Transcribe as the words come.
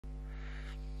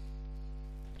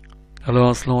Hello,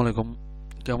 আসসালামু আলাইকুম।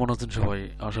 কেমন আছেন সবাই?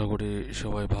 আশা করি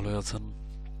সবাই ভালোই আছেন।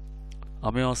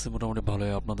 আমিও আছি মোটামুটি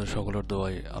ভালোই, আপনাদের সকলের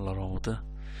দোয়ায়, আল্লাহর রহমতে।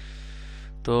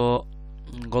 তো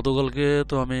গতকালকে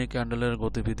তো আমি ক্যান্ডেলের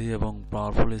গতিবিধি এবং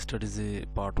পাওয়ারফুল স্ট্র্যাটেজি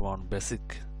পার্ট 1 বেসিক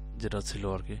যেটা ছিল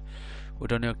আর কি,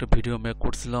 ওইটা নিয়ে একটা ভিডিও মেক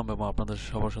করছিলাম এবং আপনাদের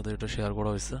সবার সাথে এটা শেয়ার করা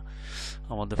হয়েছে।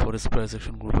 আমাদের ফরেক্স প্রাইস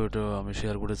অ্যাকশন গ্রুপে ওটা আমি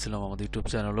শেয়ার করেছিলাম, আমাদের ইউটিউব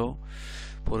চ্যানেলেও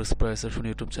ফরেক্স প্রাইস অ্যাকশন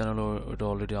ইউটিউব চ্যানেলেও ওটা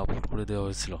অলরেডি আপলোড করে দেওয়া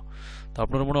হয়েছিল। তো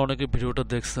আপনারা মনে হয় অনেকে ভিডিওটা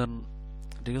দেখছেন,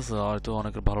 ঠিক আছে, হয়তো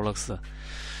অনেকের ভালো লাগছে।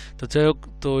 তো যাই হোক,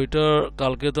 তো ওইটার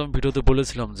কালকে তো আমি ভিডিওতে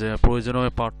বলেছিলাম যে প্রয়োজন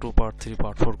হয় পার্ট 2 পার্ট 3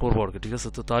 পার্ট 4 করবো আর কি, ঠিক আছে।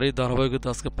 তো তারই ধারাবাহিকতা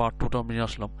আজকে পার্ট 2টা আমি নিয়ে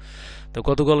আসলাম। তো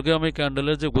গতকালকে আমি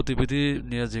ক্যান্ডেলের যে গতিবিধি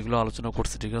নিয়ে যেগুলো আলোচনা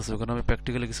করছি, ঠিক আছে, ওখানে আমি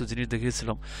প্র্যাকটিক্যালি কিছু জিনিস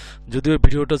দেখিয়েছিলাম। যদিও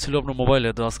ভিডিওটা ছিল আপনার মোবাইলে,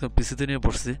 তো আজকে পিসিতে নিয়ে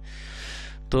পড়ছি।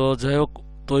 তো যাই হোক,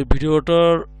 তো ওই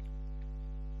ভিডিওটার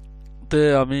তে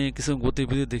আমি কিছু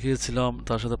গতিবিধি দেখিয়েছিলাম,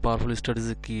 তার সাথে পাওয়ারফুল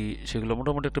স্ট্র্যাটেজি কি, সেগুলো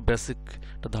মোটামুটি একটা বেসিক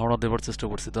একটা ধারণা দেওয়ার চেষ্টা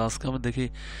করছি। তো আজকে আমি দেখি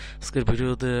আজকের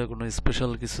ভিডিওতে কোনো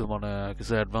স্পেশাল কিছু, মানে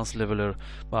কিছু অ্যাডভান্স লেভেলের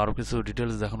বা আরও কিছু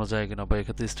ডিটেলস দেখানো যায় কিনা, বা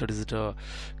এক্ষেত্রে স্ট্র্যাটেজিটা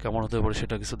কেমন হতে পারে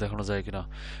সেটা কিছু দেখানো যায় কিনা,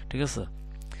 ঠিক আছে।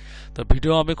 তো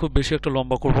ভিডিও আমি খুব বেশি একটা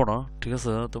লম্বা করব না, ঠিক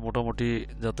আছে। তো মোটামুটি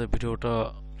যাতে ভিডিওটা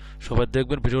সবাই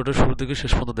দেখবেন, ভিডিওটা শুরু থেকে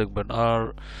শেষ পর্যন্ত দেখবেন। আর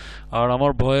আর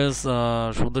আমার ভয়েস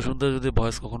শুনতে শুনতে যদি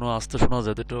ভয়েস কখনো আস্তে শোনা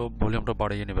যায়, তো একটু ভলিউমটা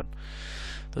বাড়িয়ে নেবেন।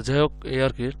 তো যাই হোক, এই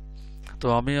আর কি। তো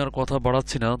আমি আর কথা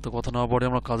বাড়াচ্ছি না, তো কথা না বাড়িয়ে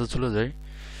আমরা কাজে চলে যাই।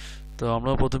 তো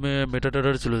আমরা প্রথমে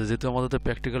মেটাটেডারে চলে যাই, যেহেতু আমাদের তো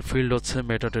প্র্যাকটিক্যাল ফিল্ড হচ্ছে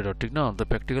মেটাটেডার, ঠিক না। তো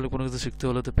প্র্যাকটিক্যালি কোনো কিছু শিখতে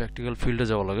হলে তো প্র্যাকটিক্যাল ফিল্ডে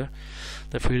যাওয়া লাগে।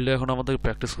 তাই ফিল্ডে এখন আমাদের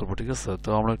প্র্যাকটিস করবো, ঠিক আছে। তো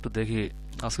আমরা একটু দেখি,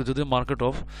 আজকে যদিও মার্কেট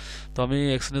অফ, তো আমি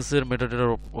এক্সনেসের মেটাটেডার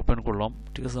ওপেন করলাম,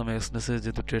 ঠিক আছে। আমি এক্সনেসে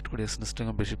যেহেতু ট্রেড করি, এক্সনেসটাকে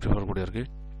আমি বেশি প্রেফার করি আর কি।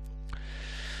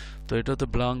 তো এটাতে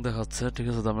ব্ল্যাঙ্ক দেখাচ্ছে, ঠিক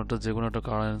আছে। তো আমরা একটা যে কোনো একটা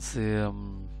কারেন্সি,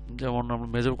 যেমন আমরা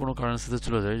মেজর কোনো কারেন্সিতে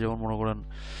চলে যাই, যেমন মনে করেন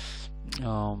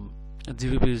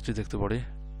জিবিপিএসডি দেখতে পারি।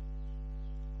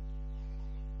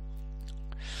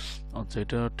 আচ্ছা,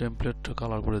 এটা টেমপ্লেটটা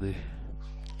কালার করে দিই,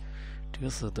 ঠিক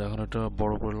আছে। তো এখন এটা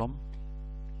বড় করলাম।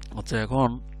 আচ্ছা, এখন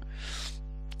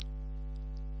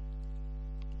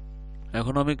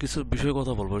এখন আমি কিছু বিষয়ে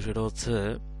কথা বলবো, সেটা হচ্ছে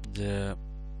যে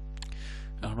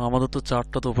এখন আমাদের তো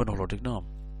চার্টটা তো ওপেন হলো, ঠিক না।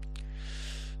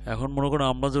 এখন মনে করেন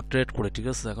আমরা যে ট্রেড করি, ঠিক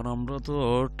আছে, এখন আমরা তো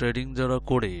ট্রেডিং যারা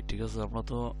করি, ঠিক আছে, আমরা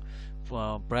তো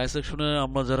প্রাইস অ্যাকশনে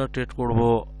আমরা যারা ট্রেড করব,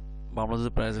 বা আমরা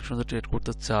যদি প্রাইস অ্যাকশনে ট্রেড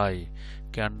করতে চাই,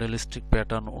 ক্যান্ডেলস্টিক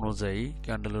প্যাটার্ন অনুযায়ী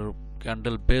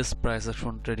candle base price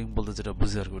action trading বলতে যেটা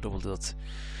বুঝি আর কি, ওটা বলতে চাচ্ছি।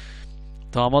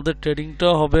 তো আমাদের ট্রেডিংটা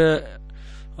হবে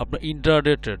আপনার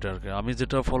ইন্টারডে ট্রেড আর কি। আমি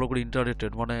যেটা ফলো করি ইন্টারডে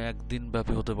ট্রেড, মানে একদিন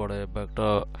ব্যাপী হতে পারে, বা একটা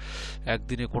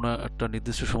একদিনে কোনো একটা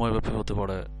নির্দিষ্ট সময় ব্যাপী হতে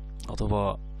পারে, অথবা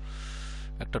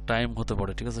একটা টাইম হতে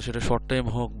পারে, ঠিক আছে। সেটা শর্ট টাইম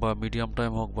হোক বা মিডিয়াম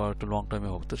টাইম হোক বা একটু লং টাইমে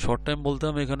হোক। তো শর্ট টাইম বলতে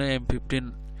আমি এখানে M15,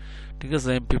 ঠিক আছে,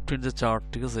 M15 যে চার্ট,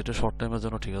 ঠিক আছে, এটা শর্ট টাইমের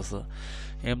জন্য, ঠিক আছে।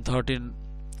 M13,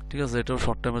 ঠিক আছে, এটাও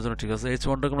শর্ট টাইমের জন্য, ঠিক আছে।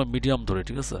 H1টাকে আমরা মিডিয়াম ধরি,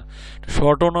 ঠিক আছে।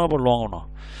 শর্টও না বা লংও না।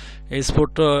 এই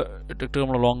স্পোর্টটা, এটা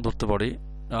আমরা লং ধরতে পারি।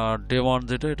 আর ডে 1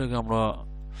 যেটা, এটাকে আমরা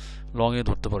লংয়ে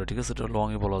ধরতে পারি, ঠিক আছে, এটা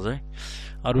লংয়ে বলা যায়।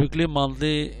 আর উইকলি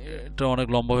মান্থলি এটা অনেক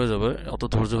লম্বা হয়ে যাবে, অত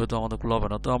ধৈর্য হয়তো আমাদের কুলাবে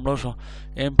না। তো আমরা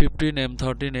M15,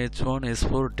 M13, H1,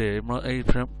 H4 day, আমরা এই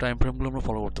টাইম ফ্রেমগুলো আমরা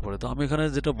ফলো করতে পারি। তো আমি এখানে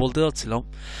যেটা বলতে চাচ্ছিলাম,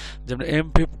 যে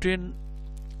M15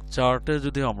 চার্টে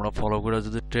যদি আমরা ফলো করে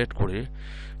যদি ট্রেড করি,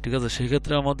 ঠিক আছে,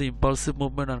 সেক্ষেত্রে আমাদের ইম্পালসিভ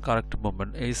মুভমেন্ট আর কারেক্টিভ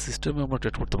মুভমেন্ট এই সিস্টেমে আমরা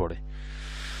ট্রেড করতে পারি।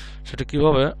 সেটা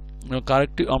কিভাবে?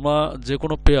 কারেক্টিভ আমরা যে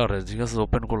কোনো পেয়ারে, ঠিক আছে,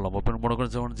 ওপেন করলাম, ওপেন মনে করেন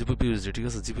যেমন জিপিপিউএসডি, ঠিক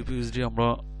আছে, জিপিপিউএসডি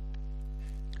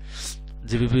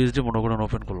মনে করেন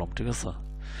ওপেন করলাম, ঠিক আছে।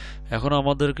 এখন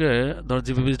আমাদেরকে ধর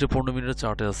জিপিপিএসডি 15 মিনিটের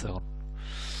চার্টে আছে। এখন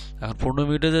এখন 15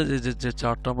 মিনিটে যে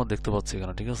চার্টটা আমরা দেখতে পাচ্ছি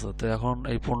এখানে, ঠিক আছে। তো এখন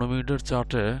এই 15 মিনিটের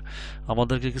চার্টে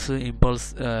আমাদেরকে কিছু ইম্পালস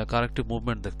কারেক্টিভ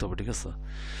মুভমেন্ট দেখতে হবে, ঠিক আছে।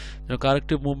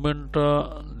 কারেক্টিভ মুভমেন্টটা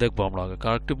দেখবো আমরা আগে।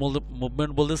 কারেক্টিভ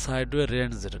মুভমেন্ট বলতে সাইডওয়ে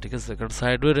রেঞ্জ যেটা, ঠিক আছে, কারণ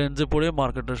সাইডওয়ে রেঞ্জে পড়ে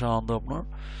মার্কেটটা সাধারণত আপনার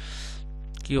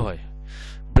কি হয়,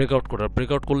 ব্রেকআউট করে।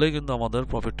 ব্রেকআউট করলেই কিন্তু আমাদের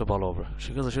প্রফিটটা ভালো হবে,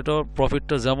 ঠিক আছে। সেটা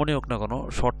প্রফিটটা যেমনই হোক না কেন,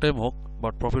 শর্ট টাইম হোক,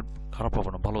 বাট প্রফিট খারাপ হবে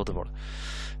না, ভালো হতে পারে।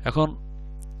 এখন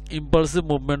ইম্পালসিভ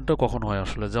মুভমেন্টটা কখন হয়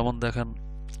আসলে, যেমন দেখেন,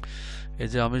 এই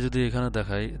যে আমি যদি এখানে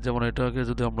দেখাই, যেমন এটাকে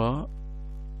যদি আমরা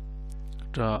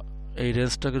একটা এই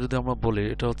রেঞ্জটাকে যদি আমরা বলি,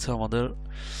 এটা হচ্ছে আমাদের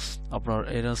আপনার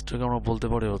এই রেঞ্জটাকে আমরা বলতে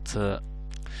পারি হচ্ছে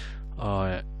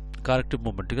কারেক্টিভ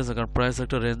মুভমেন্ট, ঠিক আছে। কারণ প্রাইস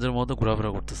একটা রেঞ্জের মধ্যে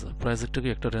ঘোরাফেরা করতেছে, প্রাইস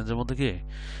একটা রেঞ্জের মধ্যে কি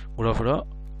ঘোরাফেরা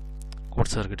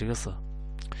করছে আর কি, ঠিক আছে।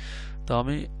 তো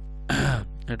আমি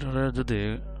এটা যদি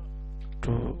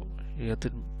একটু ইয়াতে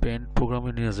পেন্ট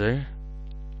প্রোগ্রামে নিয়ে যাই,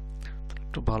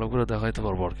 একটু ভালো করে দেখাইতে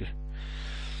পারবো আর কি।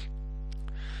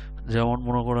 যেমন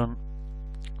মনে করেন,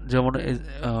 যেমন এই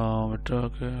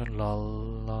এটাকে লাল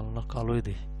লাল না কালোই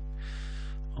দিই,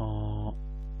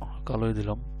 কালোই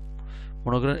দিলাম।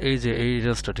 মনে করেন এই যে এই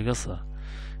রেঞ্জটা, ঠিক আছে,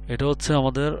 এটা হচ্ছে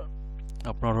আমাদের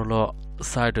আপনার হলো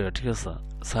সাইডওয়ে, ঠিক আছে,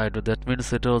 সাইডওয়ে, দ্যাট মিনস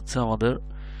এটা হচ্ছে আমাদের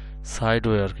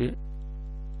সাইডওয়ে আর কি।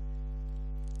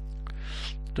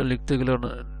 এটা লিখতে গেলে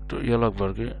একটু ইয়ে লাগবে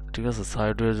আর কি, ঠিক আছে।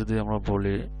 সাইডওয়ে যদি আমরা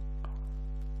বলি,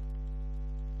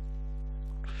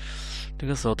 ঠিক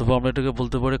আছে, অথবা আমরা এটাকে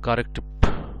বলতে পারি কারেক্টিভ।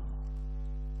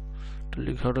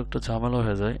 লেখাটা একটা ঝামেলা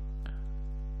হয়ে যায়।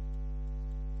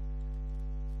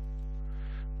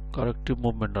 কারেক্টিভ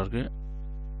মুভমেন্ট আর কি।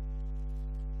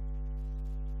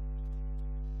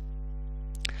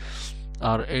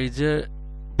 আর এই যে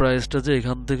প্রাইসটা যে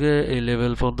এখান থেকে এই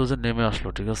লেভেল পর্যন্ত যে নেমে আসলো,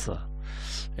 ঠিক আছে,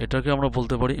 এটাকে আমরা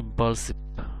বলতে পারি ইম্পালসিভ।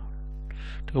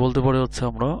 ঠিক বলতে পারি হচ্ছে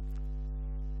আমরা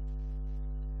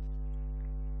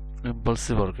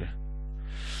ইম্পালসিভ আর কি।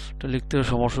 এটা লিখতে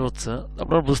সমস্যা হচ্ছে,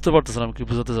 আপনারা বুঝতে পারতেছেন আমি কি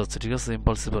বোঝাতে যাচ্ছি, ঠিক আছে,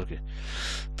 ইম্পালসিভ আর কি।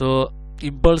 তো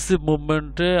ইম্পালসিভ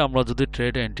মুভমেন্টে আমরা যদি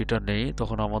ট্রেড এন্ট্রিটা নেই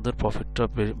তখন আমাদের প্রফিটটা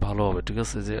ভালো হবে, ঠিক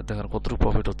আছে। যে দেখেন কতটুকু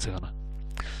প্রফিট হচ্ছে এখানে।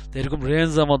 তো এরকম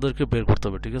রেঞ্জ আমাদেরকে বের করতে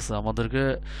হবে, ঠিক আছে। আমাদেরকে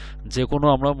যে কোনো,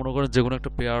 আমরা মনে করেন যে কোনো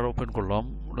একটা পেয়ার ওপেন করলাম,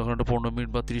 যখন একটা 15 মিনিট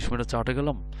বা 30 মিনিটের চার্টে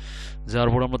গেলাম, যার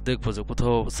পর আমরা দেখবো যে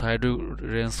কোথাও সাইড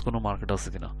রেঞ্জ কোনো মার্কেট আছে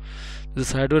কিনা। যদি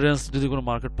সাইড রেঞ্জ যদি কোনো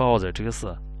মার্কেট পাওয়া যায়, ঠিক আছে,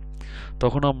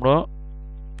 তখন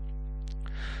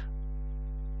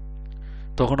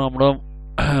আমরা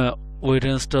ওই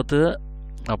রেঞ্জটাতে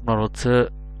আপনার হচ্ছে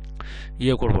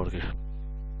ইয়ে করবো আর কি,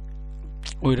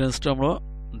 ওই রেঞ্জটা আমরা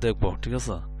দেখবো, ঠিক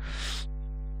আছে।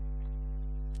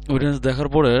 ওই রেঞ্জ দেখার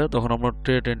পরে তখন আমরা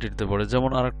ট্রেড এন্ট্রি নিতে পারি।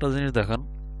 যেমন আরেকটা জিনিস দেখেন,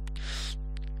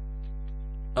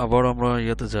 আবার আমরা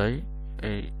ইয়েতে যাই,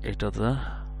 এইটাতে,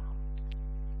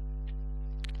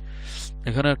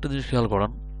 এখানে একটা জিনিস খেয়াল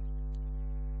করেন,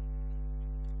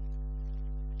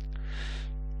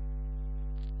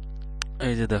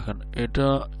 এই যে দেখেন এটা,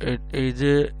 এই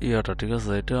যে ইয়াটা, ঠিক আছে,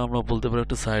 এটা আমরা বলতে পারি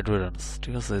একটা সাইডওয়ে রেঞ্জ,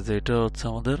 ঠিক আছে, যে এটা হচ্ছে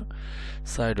আমাদের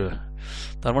সাইডওয়ে।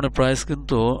 তার মানে প্রাইস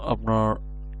কিন্তু আপনার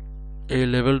এই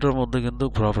লেভেলটার মধ্যে কিন্তু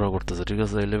ঘোরাফেরা করতেছে, ঠিক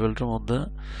আছে, এই লেভেলটার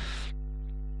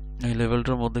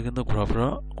মধ্যে কিন্তু ঘোরাফেরা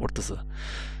করতেছে।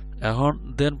 এখন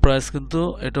দেন প্রাইস কিন্তু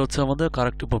এটা হচ্ছে আমাদের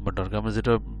কারেক্টিভ মুভমেন্ট আর কি, আমি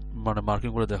যেটা মানে মার্কিং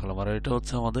করে দেখালাম। আর এটা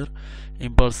হচ্ছে আমাদের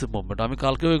ইম্পালসিভ মুভমেন্ট। আমি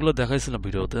কালকেও এগুলো দেখাইছিলাম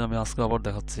ভিডিওতে, আমি আজকে আবার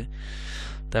দেখাচ্ছি।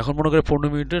 তো এখন মনে করি 15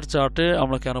 মিনিটের চার্টে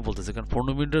আমরা কেন বলতেছি, কারণ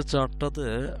 15 মিনিটের চার্টটাতে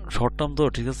শর্ট টার্ম তো,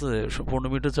 ঠিক আছে, 15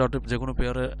 মিনিটের চার্টে যে কোনো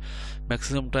পেয়ারে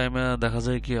ম্যাক্সিমাম টাইমে দেখা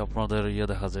যায় কি আপনাদের ইয়ে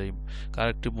দেখা যায়,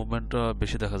 কারেক্টিভ মুভমেন্টটা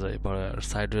বেশি দেখা যায়, বা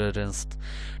সাইডওয়ে রেঞ্জ,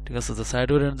 ঠিক আছে। যে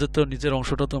সাইডওয়ে রেঞ্জের তো নিচের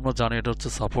অংশটা তো আমরা জানি এটা হচ্ছে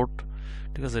সাপোর্ট,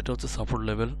 ঠিক আছে, এটা হচ্ছে সাপোর্ট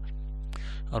লেভেল।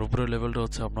 আর উপরের লেভেলটা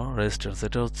হচ্ছে আপনার রেজিস্ট্যান্স,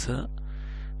 এটা হচ্ছে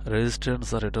রেজিস্ট্যান্স,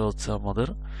 আর এটা হচ্ছে আমাদের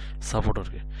সাপোর্ট আর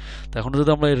কি। তো এখন যদি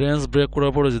আমরা এই রেঞ্জ ব্রেক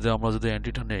করার পরে আমরা যদি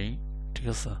এন্ট্রিটা নেই, ঠিক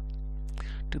আছে,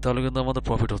 তাহলে কিন্তু আমাদের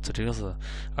প্রফিট হচ্ছে, ঠিক আছে।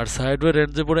 আর সাইডওয়ে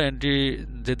রেঞ্জে পরে এন্ট্রি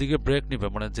যেদিকে ব্রেক নিবে,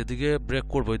 মানে যেদিকে ব্রেক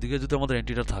করবো ওইদিকে যদি আমাদের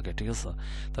এন্ট্রিটা থাকে, ঠিক আছে,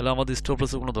 তাহলে আমাদের স্টপ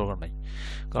লসের কোনো দরকার নাই।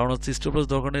 কারণ হচ্ছে স্টপ লস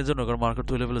দরকার নেই জন্য, কারণ মার্কেট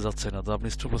তো ওই লেভেলে যাচ্ছে না, তো আপনি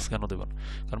স্টপ লস কেন দেবেন?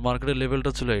 কারণ মার্কেটের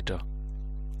লেভেলটা ছিল এটা,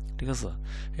 ঠিক আছে।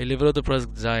 এই লেভেলে তো প্রাইস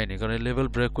যায়নি, কারণ এই লেভেল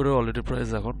ব্রেক করে অলরেডি প্রাইস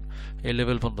এখন এই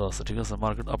লেভেল পর্যন্ত আছে, ঠিক আছে।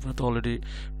 মার্কেট আপনি তো অলরেডি,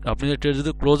 আপনি ট্রেড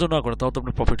যদি ক্লোজও না করেন তাও তো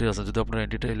আপনি প্রফিটে আছেন, যদি আপনার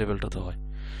এন্ট্রিটা এই লেভেলটাতে হয়,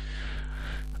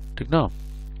 ঠিক না?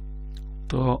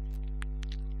 তো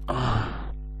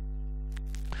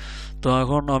তো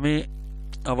এখন আমি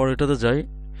আবার এটাতে যাই,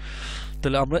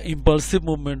 তাহলে আমরা ইম্পালসিভ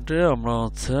মুভমেন্টে আমরা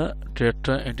হচ্ছে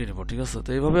ট্রেডটা এন্ট্রি নেব, ঠিক আছে। তো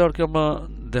এইভাবে আর কি আমরা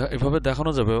এভাবে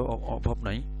দেখানো যাবে, অভাব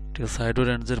নাই, ঠিক আছে। সাইডওয়ে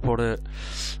রেঞ্জের পরে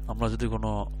আমরা যদি কোনো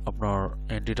আপনার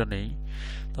এন্ট্রিটা নেই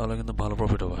তাহলে কিন্তু ভালো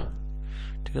প্রফিট হবে,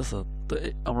 ঠিক আছে। তো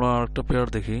আমরা আরেকটা পেয়ার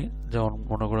দেখি, যেমন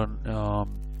মনে করেন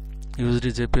ইউএসডি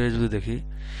জেপিআই যদি দেখি,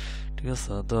 ঠিক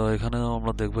আছে, তো এখানে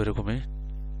আমরা দেখবো এরকমই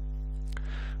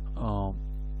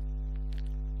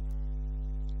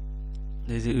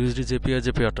এই যে ইউএসডি জেপিআই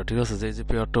যে পেয়ারটা, ঠিক আছে, যে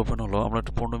পেয়ারটা ওপেন হলো, আমরা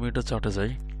একটু 15 মিনিটের চার্টে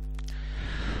যাই।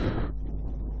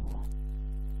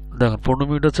 দেখেন 15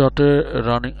 মিনিটের চার্টে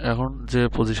রানিং এখন যে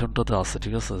পজিশনটাতে আছে,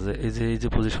 ঠিক আছে, যে এই যে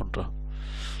পজিশনটা,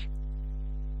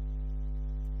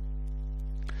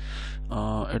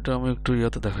 এটা আমি একটু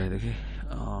ইয়াতে দেখাই, দেখি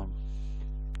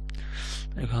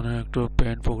এখানে একটু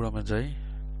পেইন্ট প্রোগ্রামে যাই,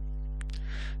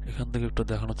 এখান থেকে একটু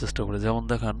দেখানোর চেষ্টা করি। যেমন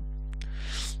দেখেন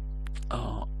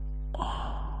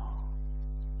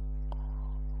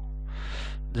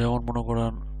যেমন মনে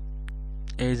করেন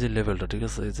এই যে লেভেলটা, ঠিক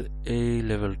আছে, এই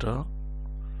লেভেলটা,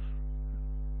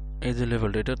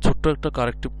 এটা ছোট্ট একটা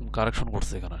কারেকশন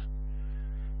করছে এখানে,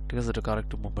 ঠিক আছে, এটা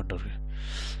কারেক্টিভ মুভমেন্ট আর কি।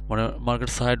 মানে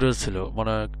মার্কেট সাইডওয়েজ ছিল,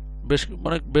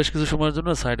 বেশ কিছু সময়ের জন্য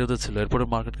সাইডওয়েজ ছিল, এরপরে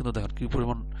মার্কেট কিন্তু দেখেন কি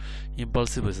পরিমাণ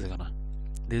ইম্পালসিভ হয়েছে এখানে।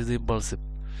 দিস ইজ ইম্পালসিভ,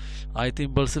 আইতে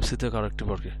ইম্পালসিভ, সিতে কারেক্টিভ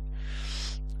আর কি,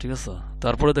 ঠিক আছে।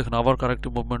 তারপরে দেখেন আবার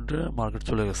কারেক্টিভ মুভমেন্টে মার্কেট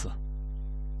চলে গেছে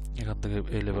এখান থেকে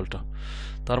এই লেভেলটা।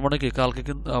 তার মানে কি কালকে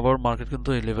কিন্তু আবার মার্কেট কিন্তু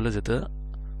এই লেভেলে যেতে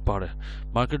পারে।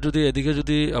 মার্কেট যদি এদিকে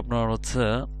যদি আপনার হচ্ছে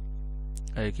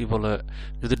এই কি বলে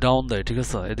যদি ডাউন দেয়, ঠিক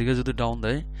আছে, এদিকে যদি ডাউন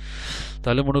দেয়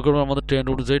তাহলে মনে করবেন আমাদের ট্রেন্ড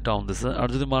অনুযায়ী ডাউন দিছে। আর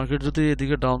যদি মার্কেট যদি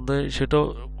এদিকে ডাউন দেয় সেটাও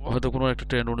হয়তো কোনো একটা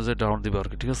ট্রেন্ড অনুযায়ী ডাউন দিবে আর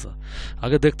কি, ঠিক আছে।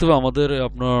 আগে দেখতে হবে আমাদের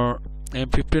আপনার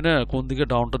M15-এ কোন দিকে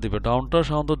ডাউনটা দিবে। ডাউনটা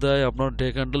সাধারণত দেয় আপনার ডে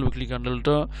ক্যান্ডেল, উইকলি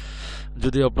ক্যান্ডেলটা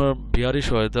যদি আপনার বিয়ারিশ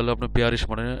হয় তাহলে আপনার বিয়ারিশ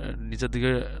মানে নিচের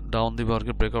দিকে ডাউন দিবে আর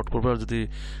কি, ব্রেকআউট করবে। আর যদি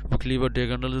উইকলি বা ডে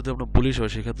ক্যান্ডেল যদি আপনার বুলিশ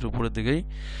হয় সেক্ষেত্রে উপরের দিকেই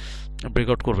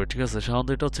ব্রেকআউট করবে, ঠিক আছে। সাধারণত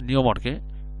এটা হচ্ছে নিয়ম আর কি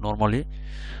নর্মালি।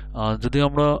 যদি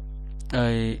আমরা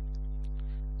এই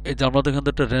এই যে আমরা এখান থেকে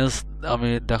একটা রেঞ্জ আমি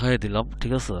দেখাই দিলাম,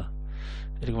 ঠিক আছে।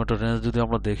 এরকম একটা রেঞ্জ যদি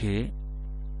আমরা দেখি,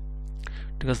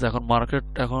 ঠিক আছে। এখন মার্কেট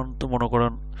এখন তো মনে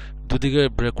করেন দুদিকে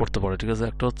ব্রেক করতে পারে, ঠিক আছে।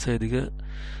 একটা হচ্ছে এদিকে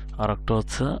আর একটা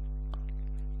হচ্ছে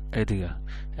এইদিকে।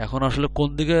 এখন আসলে কোন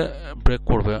দিকে ব্রেক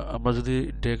করবে আমরা যদি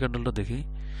ডে ক্যান্ডেলটা দেখি,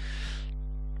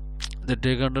 যে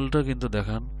ডে ক্যান্ডেলটা কিন্তু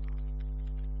দেখেন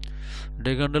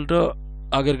ডে ক্যান্ডেলটা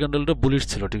আগের ক্যান্ডেলটা বুলিশ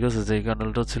ছিল, ঠিক আছে। যে এই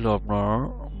ক্যান্ডেলটা ছিল আপনার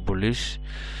বুলিশ,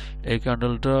 এই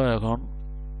ক্যান্ডেলটা এখন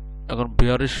এখন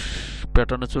বিয়ারিশ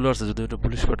প্যাটার্নে চলে আসছে, যদি এটা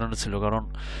বুলিশ প্যাটার্নে ছিল। কারণ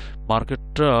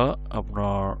মার্কেটটা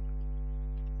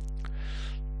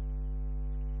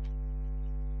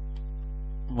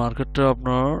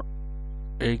আপনার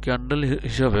এই ক্যান্ডেল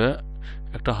হিসাবে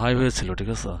একটা হাই হয়েছিল, ঠিক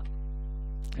আছে।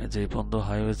 এই যে এই পর্যন্ত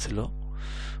হাই হয়েছিল,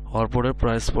 হওয়ার পরে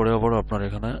প্রাইস পরে আবার আপনার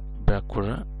এখানে ব্যাক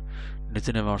করে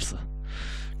নিচে নেমে আসছে,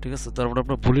 ঠিক আছে। তারপরে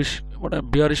আপনার বুলিশ মানে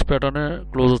বিয়ারিশ প্যাটার্নে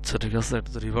ক্লোজ হচ্ছে, ঠিক আছে।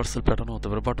 একটা রিভার্সাল প্যাটার্ন হতে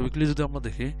পারে। বাট উইকলি যদি আমরা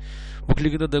দেখি, উইকলি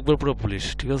কিন্তু দেখবার পুরো বুলিশ,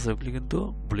 ঠিক আছে। উইকলি কিন্তু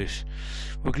বুলিশ।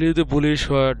 উইকলি যদি বুলিশ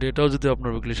হয়, ডেটাও যদি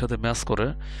আপনার উইকলির সাথে ম্যাচ করে,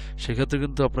 সেক্ষেত্রে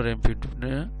কিন্তু আপনার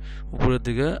M15 উপরের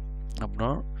দিকে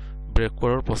আপনার ব্রেক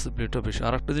করার পসিবিলিটিটা বেশি।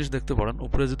 আর একটা জিনিস দেখতে পারেন,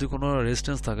 উপরে যদি কোনো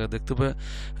রেজিস্ট্যান্স থাকে দেখতে পাবে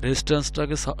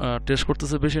রেজিস্ট্যান্সটাকে টেস্ট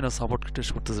করতেছে বেশি না সাপোর্টকে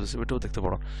টেস্ট করতেছে বেশি, এটাও দেখতে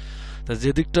পারেন। তাই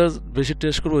যে দিকটা বেশি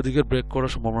টেস্ট করবে ওই দিকে ব্রেক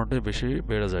করার সম্ভাবনাটাই বেশি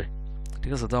বেড়ে যায়,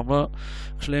 ঠিক আছে। তো আমরা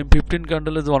আসলে M15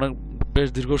 ক্যান্ডেলে যে অনেক বেশ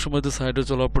দীর্ঘ সময় তো সাইডে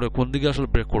চলার পরে কোন দিকে আসলে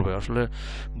ব্রেক করবে, আসলে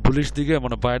বুলিশ দিকে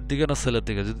মানে বাইরের দিকে না সেলের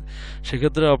দিকে, যদি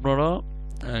সেক্ষেত্রে আপনারা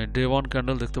ডে 1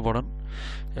 ক্যান্ডেল দেখতে পারেন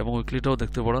এবং উইকলিটাও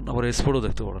দেখতে পারেন, আবার S4ও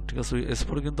দেখতে পারেন, ঠিক আছে।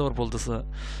 S4 কিন্তু আবার বলতেছে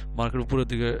মার্কেট উপরের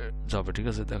দিকে যাবে, ঠিক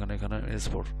আছে। দেখেন এখানে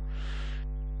S4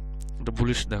 এটা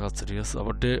বুলিশ দেখাচ্ছে, ঠিক আছে।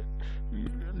 আবার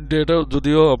ডেটা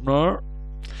যদিও আপনার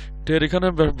ডের এখানে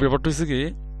ব্যাপারটা হচ্ছে কি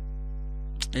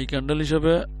এই ক্যান্ডেল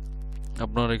হিসাবে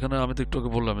আপনার এখানে আমি তো একটু আগে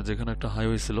বললাম যে এখানে একটা হাই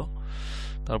হয়েছিল,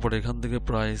 তারপরে এখান থেকে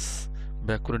প্রাইস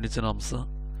ব্যাক করে নিচে নামছে,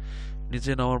 নিচে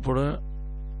নামার পরে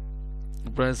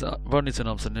প্রাইস আবার নিচে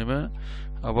নামছে, নেমে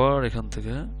আবার এখান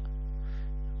থেকে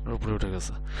উপরে উঠে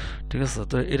গেছে, ঠিক আছে।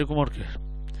 তো এরকম আর কি।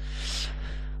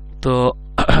 তো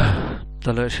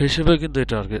তাহলে সেই হিসেবে কিন্তু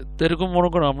এটা আর কি। তো এরকম মনে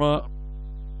করেন আমরা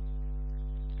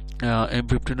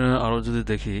M15 আরো যদি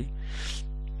দেখি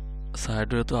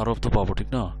সাইডওয়ে তো আরো তো পাবো, ঠিক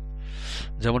না।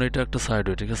 যেমন এটা একটা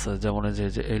সাইডওয়ে, ঠিক আছে। যেমন এই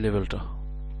যে এই লেভেলটা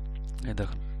এই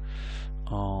দেখেন,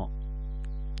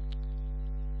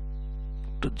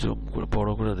 একটু জুম করে বড়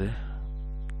করে দেয়,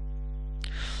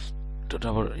 এটা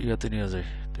আবার ইয়াতে নিয়ে যায়,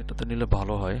 এটাতে নিলে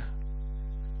ভালো হয়।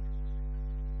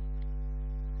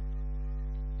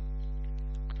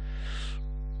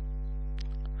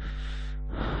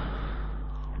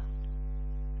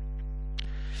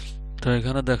 তো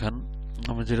এখানে দেখেন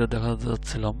আমি যেটা দেখাতে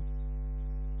যাচ্ছিলাম,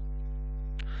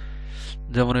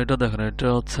 যেমন এটা দেখেন, এটা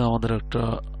হচ্ছে আমাদের একটা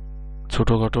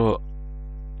ছোটখাটো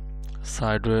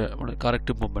সাইডওয়ে মানে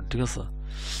কারেক্টিভ মুভমেন্ট, ঠিক আছে।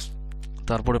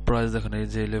 তারপরে প্রাইস দেখেন এই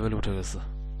যে লেভেল উঠে গেছে,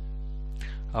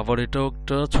 আবার এটাও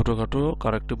একটা ছোটখাটো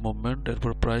কারেক্টিভ মুভমেন্ট,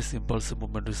 এরপর প্রাইস ইম্পালসিভ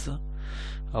মুভমেন্ট হয়েছে।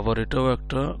 আবার এটাও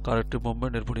একটা কারেক্টিভ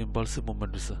মুভমেন্ট, এরপর ইম্পালসিভ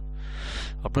মুভমেন্ট হয়েছে।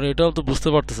 আপনারা এটাও তো বুঝতে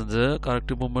পারতেছেন যে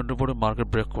কারেক্টিভ মুভমেন্টের পরে মার্কেট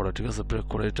ব্রেক করে, ঠিক আছে। ব্রেক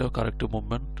করে এটাও কারেক্টিভ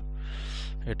মুভমেন্ট,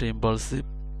 এটা ইম্পালসিভ,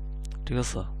 ঠিক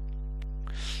আছে।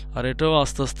 আর এটাও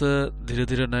আস্তে আস্তে ধীরে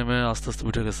ধীরে নেমে আস্তে আস্তে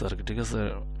উঠে গেছে আর কি, ঠিক আছে।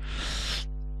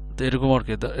 তো এরকম আর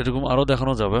কি, এরকম আরো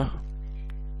দেখানো যাবে।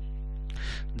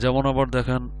 যেমন আবার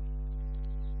দেখেন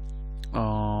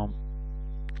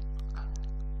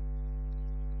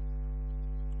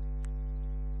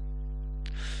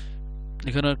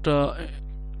এখানে একটা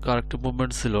কারেক্টিভ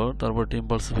মুভমেন্ট ছিল, তারপর এটা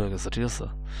ইম্পালসিভ হয়ে গেছে, ঠিক আছে।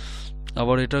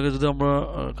 আবার এটাকে যদি আমরা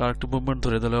কারেক্টিভ মুভমেন্ট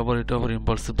ধরি তাহলে আবার এটা আবার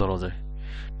ইম্পালসিভ ধরা যায়,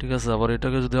 ঠিক আছে। আবার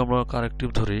এটাকে যদি আমরা কারেক্টিভ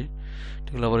ধরি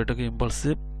তাহলে আবার এটাকে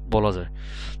ইম্পালসিভ বলা যায়।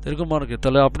 এরকম আর কি।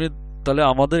 তাহলে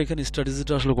আমাদের এখানে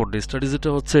স্ট্র্যাটেজিটা আসলে কোনটা? স্ট্র্যাটেজিটা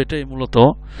হচ্ছে এটাই মূলত,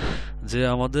 যে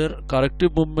আমাদের কারেক্টিভ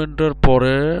মুভমেন্টের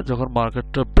পরে যখন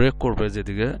মার্কেটটা ব্রেক করবে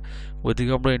যেদিকে,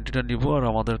 ওইদিকে আমরা এন্ট্রিটা নিব আর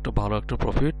আমাদের একটা ভালো একটা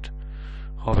প্রফিট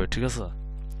হবে, ঠিক আছে।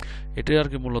 এটাই আর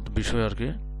কি মূলত বিষয় আর কি।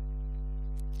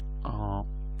 আহ,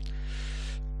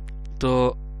 তো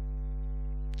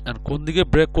কোন দিকে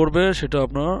ব্রেক করবে সেটা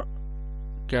আপনার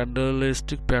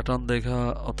ক্যান্ডেলিস্টিক প্যাটার্ন দেখা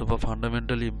অথবা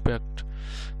ফান্ডামেন্টাল ইম্প্যাক্ট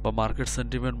বা মার্কেট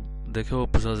সেন্টিমেন্ট দেখেও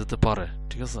বোঝা যেতে পারে,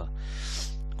 ঠিক আছে,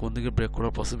 কোন দিকে ব্রেক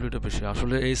করার পসিবিলিটি বেশি।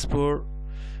 আসলে এই স্পোর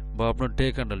বা আপনার ডে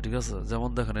ক্যান্ডেল, ঠিক আছে, যেমন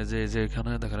দেখেন এই যে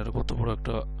এখানে দেখেন এটা কত বড়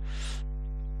একটা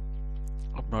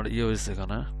আপনার হয়েছে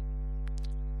এখানে,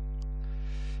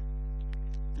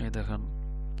 এই দেখেন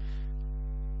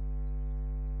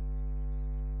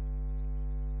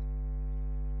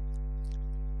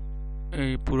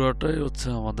এই পুরাটাই হচ্ছে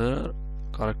আমাদের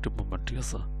কারেক্টিভ মুভমেন্ট, ঠিক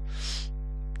আছে,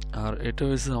 আর এটা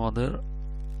হয়েছে আমাদের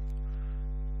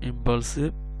ইম্পালসিভ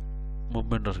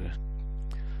মুভমেন্ট আর কি।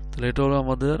 তাহলে এটা হলো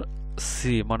আমাদের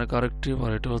সি মানে কারেক্টিভ,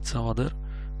 আর এটা হচ্ছে আমাদের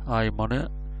আই মানে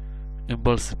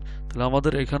ইম্পালসিভ। তাহলে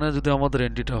আমাদের এখানে যদি আমাদের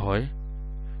এন্ট্রিটা হয়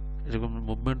এরকম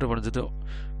মুভমেন্টটা, মানে যদি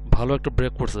ভালো একটা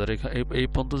ব্রেক করছে আর এই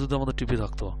পর্যন্ত যদি আমাদের টিপি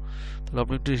থাকতো, তাহলে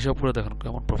আপনি একটু হিসাব করে দেখেন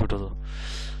কেমন প্রফিট হতো।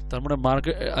 তার মানে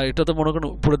মার্কেট এটা তো মনে করেন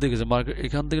উপরের দিকে যে মার্কেট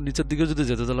এখান থেকে নিচের দিকে যদি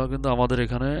যেতে, তাহলে কিন্তু আমাদের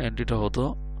এখানে এন্ট্রিটা হতো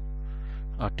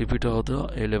আর টিপিটা হতো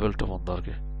এই লেভেলটা বন্ধ আর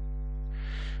কি,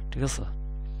 ঠিক আছে।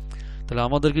 তাহলে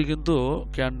আমাদেরকে কিন্তু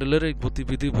ক্যান্ডেলের এই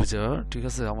গতিবিধি বোঝা, ঠিক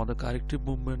আছে, আমাদের কারেক্টিভ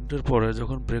মুভমেন্টের পরে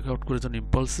যখন ব্রেকআউট করে যখন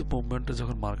ইম্পালসিভ মুভমেন্টে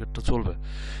যখন মার্কেটটা চলবে,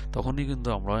 তখনই কিন্তু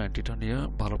আমরা এন্ট্রিটা নিয়ে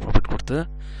ভালো প্রফিট করতে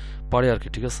পারি আর কি,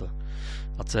 ঠিক আছে।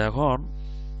 আচ্ছা, এখন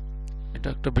এটা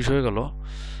একটা বিষয় গেল।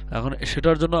 এখন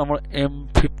সেটার জন্য আমরা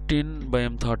M15 বা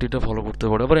M30টা ফলো করতে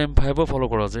পারি, আবার M5ও ফলো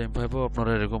করা যায়। M5ও আপনারা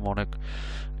এরকম অনেক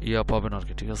পাবেন আর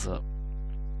কি, ঠিক আছে।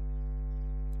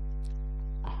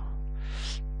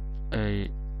 এই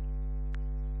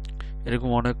এরকম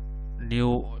অনেক নিউ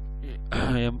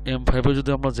M5 যদি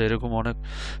আমরা যাই, এরকম অনেক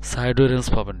সাইডওয়ে রেঞ্জ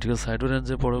পাবেন, ঠিক আছে। সাইডওয়ে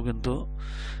রেঞ্জে পরেও কিন্তু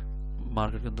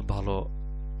মার্কেট কিন্তু ভালো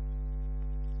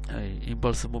এই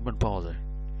ইম্পালসিভ মুভমেন্ট পাওয়া যায়।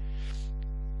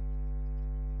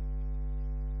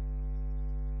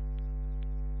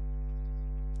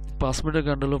 পাঁচ মিনিটের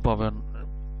ক্যান্ডেলও পাবেন,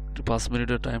 5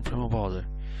 মিনিটের টাইম ফ্রেমও পাওয়া যায়,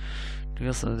 ঠিক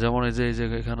আছে। যেমন এই যে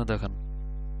এখানে দেখেন,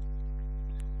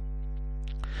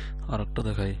 আর একটা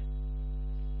দেখাই,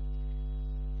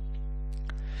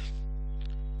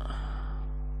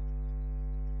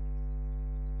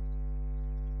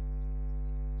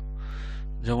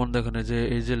 যেমন দেখেন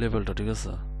এই যে লেভেলটা, ঠিক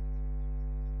আছে,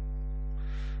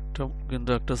 এটা কিন্তু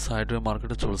একটা সাইডওয়ে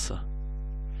মার্কেটে চলছে,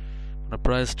 মানে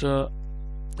প্রাইসটা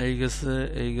এই গেছে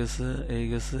এই গেছে এই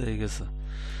গেছে এই গেছে,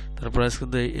 তার প্রাইস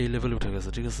কিন্তু এই লেভেলে উঠে গেছে,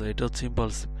 ঠিক আছে। এটা হচ্ছে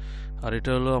ইম্পালসিভ, আর এটা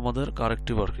হলো আমাদের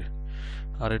কারেক্টিভ আর কি,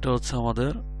 আর এটা হচ্ছে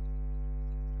আমাদের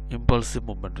ইম্পালসিভ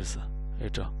মুভমেন্ট হয়েছে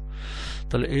এটা।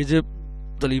 তাহলে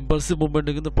তাহলে ইম্পালসিভ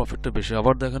মুভমেন্টে কিন্তু প্রফিটটা বেশি।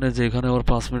 আবার দেখেন যে এখানে আবার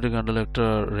 5 মিনিটের ক্যান্ডেল একটা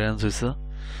রেঞ্জ হয়েছে,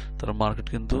 তার মার্কেট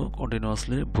কিন্তু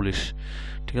কন্টিনিউয়াসলি বুলিশ,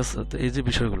 ঠিক আছে। তো এই যে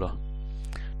বিষয়গুলো,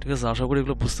 ঠিক আছে, আশা করি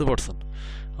এগুলো বুঝতে পারছেন।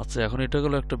 আচ্ছা, এখন এটা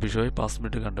গেলো একটা বিষয় 5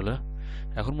 মিনিটের ক্যান্ডেলে।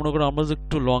 এখন মনে করেন আমরা যে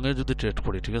একটু লংয়ে যদি ট্রেড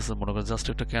করি, ঠিক আছে, মনে করেন জাস্ট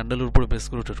একটা ক্যান্ডেলের উপরে বেস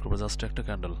করে ট্রেড করবো, জাস্ট একটা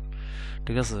ক্যান্ডেল,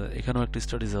 ঠিক আছে। এখানেও একটা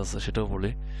স্টাডিজ আছে, সেটাও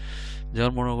বলি।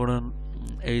 যেমন মনে করেন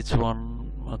H1,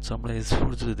 আচ্ছা আমরা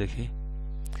H4 যদি দেখি,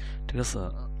 ঠিক আছে,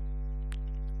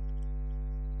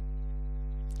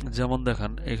 যেমন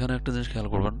দেখেন এখানে একটা জিনিস খেয়াল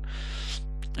করবেন,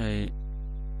 এই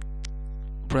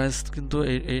প্রাইস কিন্তু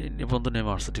এই পর্যন্ত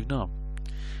নেমে আসছে, ঠিক না,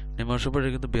 নেমে আসার পরে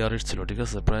কিন্তু বেয়ারিশ ছিল, ঠিক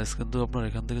আছে। প্রাইস কিন্তু আপনার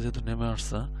এখান থেকে যেহেতু নেমে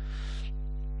আসছে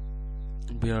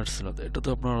বিয়ার ছিল, এটা তো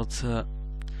আপনার হচ্ছে,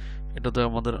 এটা তো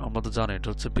আমরা তো জানি এটা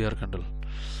হচ্ছে বিয়ার ক্যান্ডেল,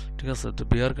 ঠিক আছে। তো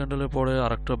বিয়ার ক্যান্ডেলের পরে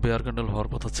আরেকটা বিয়ার ক্যান্ডেল হওয়ার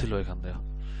কথা ছিল এখান থেকে,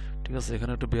 ঠিক আছে।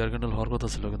 এখানে একটা বিয়ার ক্যান্ডেল হওয়ার কথা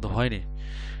ছিল কিন্তু হয়নি,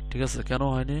 ঠিক আছে। কেন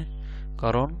হয়নি?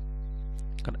 কারণ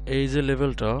এই যে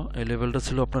লেভেলটা, এই লেভেলটা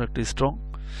ছিল আপনার একটা স্ট্রং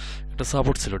একটা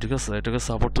সাপোর্ট ছিল, ঠিক আছে। এটাকে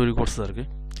সাপোর্ট তৈরি করছে আর কি,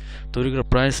 তৈরি করে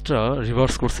প্রাইসটা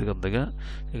রিভার্স করছে এখান থেকে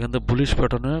বুলিশ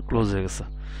প্যাটার্নে ক্লোজ হয়ে গেছে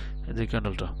এই যে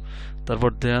ক্যান্ডেলটা।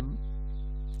 তারপর দেন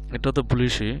এটা তো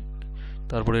বুলিশই,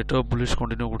 তারপর এটাও বুলিশ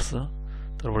কন্টিনিউ করছে,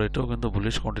 তারপর এটাও কিন্তু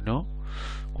বুলিশ কন্টিনিউ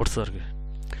করছে আর কি।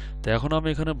 তো এখন আমি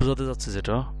এখানে বোঝাতে যাচ্ছি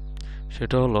যেটা,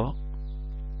 সেটা হলো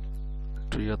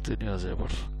একটু ইয়াতে নেওয়া যায়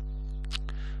এবার।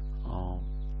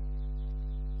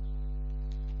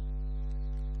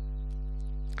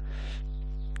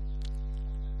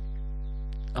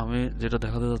 আমি যেটা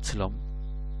দেখাতে যাচ্ছিলাম,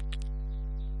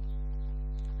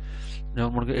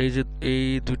 যেমন মনে করি এই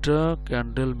দুইটা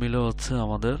ক্যান্ডেল মিলে হচ্ছে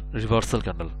আমাদের রিভার্সাল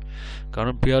ক্যান্ডেল,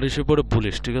 কারণ পেয়ার হিসেবে পরে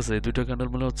বুলিশ, ঠিক আছে। এই দুইটা ক্যান্ডেল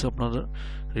মিলে হচ্ছে আপনার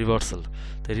রিভার্সাল।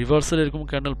 তো রিভার্সাল এরকম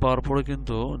ক্যান্ডেল পাওয়ার পরে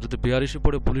কিন্তু যদি পেয়ার হিসেবে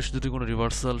পরে বুলিশ, যদি কোনো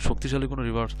রিভার্সাল শক্তিশালী কোনো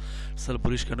রিভার্সাল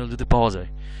বুলিশ ক্যান্ডেল যদি পাওয়া যায়,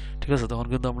 ঠিক আছে, তখন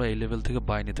কিন্তু আমরা এই লেভেল থেকে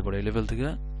বাই নিতে পারি, এই লেভেল থেকে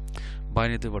বাই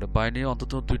নিতে পারি। বাই নিয়ে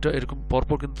অন্তত দুইটা এরকম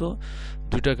পরপর কিন্তু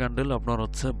দুইটা ক্যান্ডেল আপনার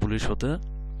হচ্ছে বুলিশ হতে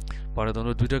পারে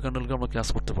তাহলে দুইটা ক্যান্ডেলকে আমরা ক্যাশ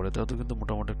করতে পারি, তাহলে কিন্তু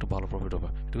মোটামুটি একটা ভালো প্রফিট হবে।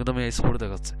 এটা কিন্তু আমি S4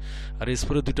 দেখাচ্ছি, আর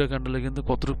S4 দুইটা ক্যান্ডেলে কিন্তু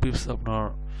কতটুকু পিপস আপনার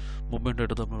মুভমেন্ট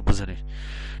এটা তো আপনার বুঝে নেই,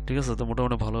 ঠিক আছে। তো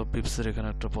মোটামুটি ভালো পিপসের এখানে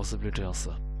একটা পসিবিলিটি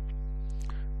আছে,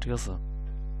 ঠিক আছে।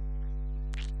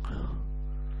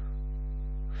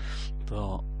 তো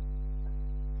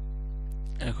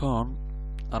এখন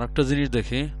আর একটা জিনিস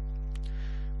দেখি,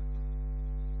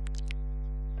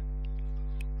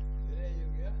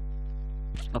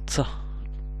 আচ্ছা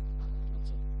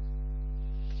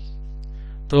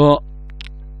তো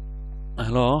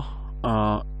হ্যালো,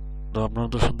 তো আপনারা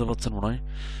তো শুনতে পাচ্ছেন মনে হয়।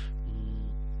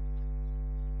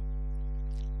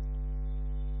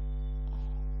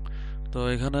 তো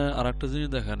এখানে আর একটা জিনিস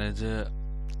দেখেন, এই যে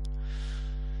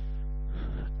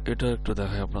এটা একটু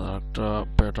দেখাই আপনার, একটা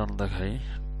প্যাটার্ন দেখাই।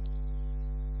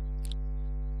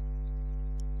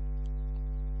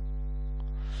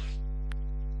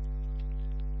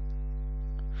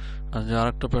 আর যে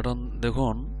আরেকটা প্যাটার্ন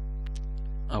দেখুন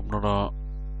আপনারা,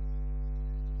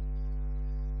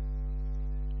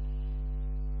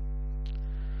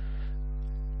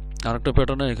 আরেকটা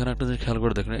প্যাটার্নে এখানে একটা জিনিস খেয়াল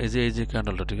করে দেখেন, এই যে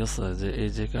ক্যান্ডেলটা, ঠিক আছে, যে এই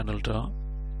যে ক্যান্ডেলটা,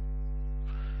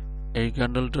 এই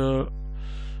ক্যান্ডেলটা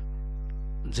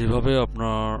যেভাবে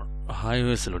আপনার হাই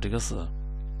হয়েছিল, ঠিক আছে,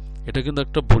 এটা কিন্তু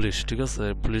একটা বুলিশ, ঠিক আছে,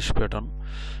 বুলিশ প্যাটার্ন।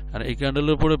 আর এই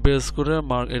ক্যান্ডেলের উপরে বেস করে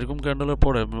এরকম ক্যান্ডেলের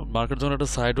পরে মার্কেট যখন একটা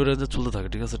সাইড রেঞ্জে চলতে থাকে,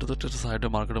 ঠিক আছে, এটা তো একটা সাইডে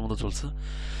মার্কেটের মতো চলছে,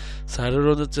 সাইড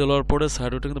রেঞ্জে চলার পরে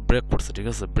সাইড ওয়েটা কিন্তু ব্রেক করছে, ঠিক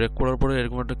আছে, ব্রেক করার পরে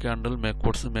এরকম একটা ক্যান্ডেল মেক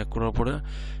করছে, মেক করার পরে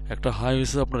একটা হাই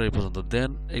হয়েছে আপনার এই পর্যন্ত, দেন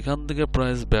এখান থেকে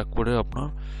প্রাইস ব্যাক করে আপনার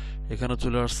এখানে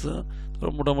চলে আসছে,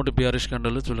 মোটামুটি বিয়ারিশ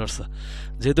ক্যান্ডেলে চলে আসছে।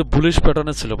 যেহেতু বুলিশ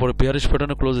প্যাটার্নে ছিল, পরে বিয়ারিশ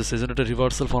প্যাটার্নে ক্লোজ হয়েছে, এই জন্য একটা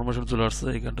রিভার্সাল ফরমেশন চলে আসছে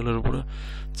এই ক্যান্ডেলের উপরে,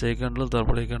 যে এই ক্যান্ডেল,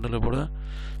 তারপরে এই ক্যান্ডেলের পরে,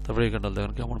 তারপরে এই ক্যান্ডেল,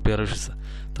 দেখেন কেমন বিয়ারিশ হয়েছে।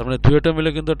 তার মানে দুইটা মিলে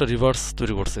কিন্তু একটা রিভার্স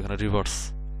তৈরি করছে এখানে, রিভার্স,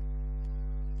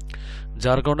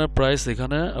 যার কারণে প্রাইস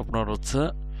এখানে আপনার হচ্ছে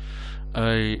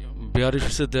এই বিয়ারিশ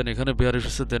হয়েছে, দেন এখানে বিয়ারিশ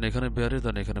হয়েছে, দেন এখানে বিয়ারিশ,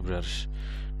 দেন এখানে বিয়ারিশ,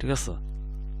 ঠিক আছে।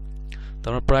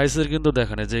 তার মানে প্রাইসের কিন্তু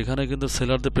দেখেন যে এখানে কিন্তু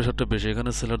সেলারদের প্রেশারটা বেশি, এখানে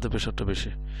সেলারদের প্রেশারটা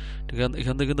বেশি, ঠিক আছে,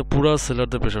 এখান থেকে কিন্তু পুরো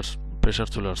সেলারদের প্রেশার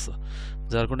চলে আসছে,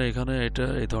 যার কারণে এখানে এটা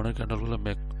এই ধরনের ক্যান্ডেলগুলো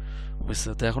মেক হয়েছে।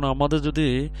 তো এখন আমাদের যদি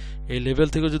এই লেভেল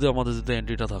থেকে যদি আমাদের যদি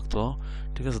এন্ট্রিটা থাকতো,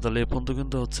 ঠিক আছে, তাহলে এই পর্যন্ত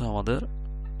কিন্তু হচ্ছে আমাদের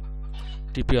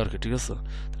টিপিআরকে, ঠিক আছে,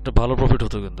 একটা ভালো প্রফিট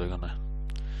হতো কিন্তু এখানে।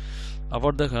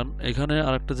 আবার দেখেন এখানে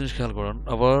আরেকটা জিনিস খেয়াল করেন,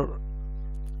 আবার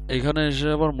এখানে এসে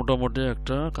আবার মোটামুটি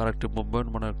একটা কারেক্টিভ মুভমেন্ট,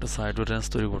 মানে একটা সাইডওয়ে রেঞ্জ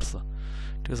তৈরি করছে,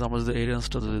 ঠিক আছে। আমরা যদি এই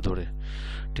রেঞ্জটা যদি ধরি,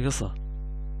 ঠিক আছে,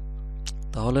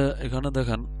 তাহলে এখানে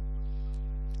দেখেন,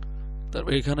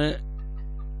 তারপর এখানে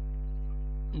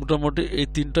মোটামুটি এই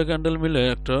তিনটা ক্যান্ডেল মিলে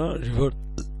একটা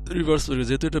রিভার্স তৈরি,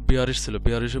 যেহেতু এটা বিয়ারিশ ছিল,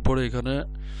 বিয়ারিশের পরে এখানে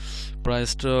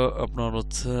প্রাইসটা আপনার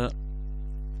হচ্ছে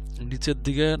নিচের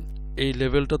দিকে এই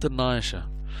লেভেলটাতে না এসে,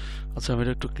 আচ্ছা আমি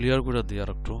এটা একটু ক্লিয়ার করে দিই আর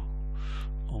একটু,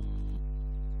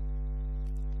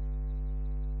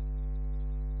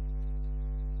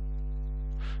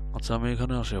 আচ্ছা আমি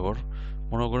এখানে আসি। আবার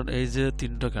মনে করেন এই যে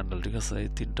তিনটা ক্যান্ডেল, ঠিক আছে, এই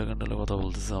তিনটা ক্যান্ডেলের কথা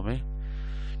বলতেছি আমি,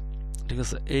 ঠিক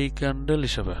আছে, এই ক্যান্ডেল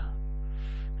হিসাবে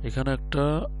এখানে একটা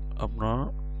আপনার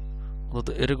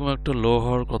এরকম একটা লো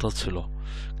হওয়ার কথা ছিল,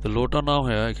 তো লোটা না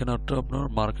হয়ে এখানে একটা আপনার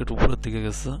মার্কেট উপরের দিকে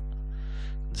গেছে,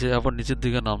 যে আবার নিচের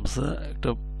দিকে নামছে, একটা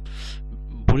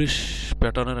বুলিশ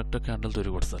প্যাটার্নের একটা ক্যান্ডেল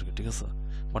তৈরি করছে আর কি, ঠিক আছে,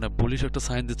 মানে বুলিশ একটা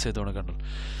সাইন দিচ্ছে এই ধরনের ক্যান্ডেল।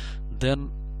 দেন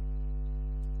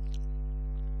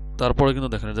তারপরে কিন্তু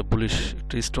দেখেন যে বুলিশ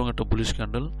একটা স্ট্রং একটা বুলিশ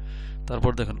ক্যান্ডেল,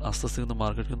 তারপর দেখেন আস্তে আস্তে কিন্তু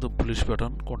মার্কেট কিন্তু বুলিশ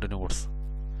প্যাটার্ন কন্টিনিউ করছে।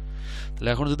 তাহলে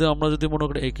এখন যদি আমরা যদি মনে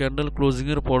করি এই ক্যান্ডেল ক্লোজিং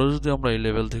এর পরে যদি আমরা এই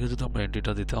লেভেল থেকে যদি আমরা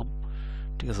এন্ট্রিটা দিতাম,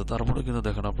 ঠিক আছে, তারপরে কিন্তু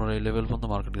দেখেন আপনারা এই লেভেল পর্যন্ত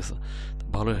মার্কেট গেছে,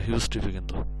 ভালো হিউজ টিপি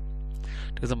কিন্তু,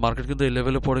 ঠিক আছে, মার্কেট কিন্তু এই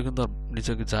লেভেলে পরে কিন্তু আর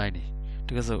নিচে যায়নি,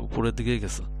 ঠিক আছে, উপরের দিকেই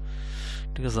গেছে,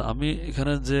 ঠিক আছে। আমি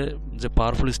এখানে যে যে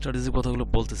পাওয়ারফুল স্ট্র্যাটেজির কথাগুলো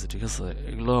বলতেছি, ঠিক আছে,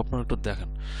 এগুলো আপনারা একটু দেখেন,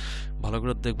 ভালো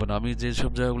করে দেখবেন। আমি যে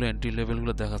সব জায়গাগুলো এন্ট্রি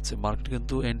লেভেলগুলো দেখাচ্ছি, মার্কেট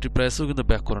কিন্তু এন্ট্রি প্রাইসেও কিন্তু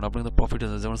ব্যাক করেন, আপনি কিন্তু প্রফিট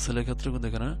আছে, যেমন সেলের ক্ষেত্রেও কিন্তু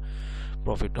এখানে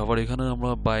প্রফিট, আবার এখানে আমরা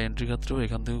বাই এন্ট্রির ক্ষেত্রেও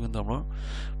এখান থেকেও কিন্তু আমরা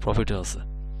প্রফিটে আছে,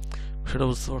 সেটা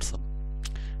বুঝতে পারছেন,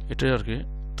 এটাই আর কি।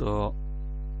 তো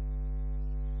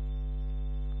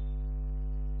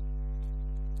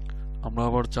আমরা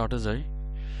আবার চার্টে যাই,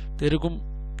 তো এরকম,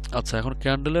 আচ্ছা এখন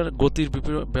ক্যান্ডেলের গতির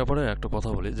ব্যাপারে একটা কথা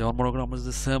বলি, যেমন মনে করেন আমরা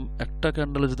যদি সেম একটা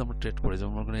ক্যান্ডেলে যদি আমরা ট্রেড করি,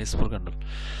 যেমন মনে করেন S4 ক্যান্ডেল,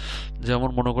 যেমন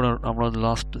মনে করেন আমরা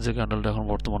লাস্ট যে ক্যান্ডেলটা এখন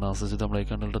বর্তমানে আছে, যদি আমরা এই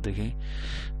ক্যান্ডেলটা দেখি,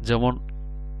 যেমন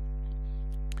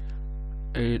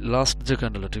এই লাস্ট যে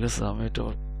ক্যান্ডেলটা, ঠিক আছে, আমি এটা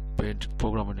পেইড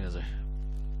প্রোগ্রামে নিয়ে যাই,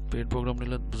 পেইড প্রোগ্রাম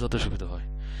নিলে বোঝাতে সুবিধা হয়।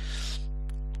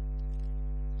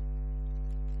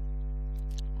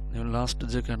 লাস্ট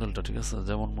যে ক্যান্ডেলটা, ঠিক আছে,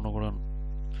 যেমন মনে করেন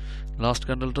লাস্ট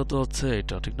ক্যান্ডেলটা তো হচ্ছে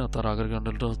এটা, ঠিক না? তার আগের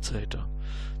ক্যান্ডেলটা হচ্ছে এটা।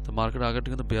 তো মার্কেট আগেরটা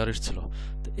কিন্তু বেয়ারিশ ছিল।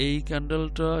 তো এই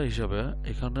ক্যান্ডেলটা হিসাবে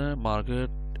এখানে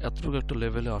মার্কেট এতটুকু একটা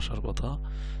লেভেলে আসার কথা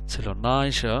ছিল না,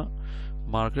 আইসা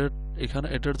মার্কেট এখানে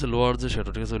এটার যে লোয়ার যে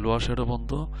শ্যাডো, ঠিক আছে, লোয়ার শ্যাডো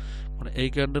পর্যন্ত, মানে এই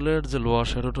ক্যান্ডেলের যে লোয়ার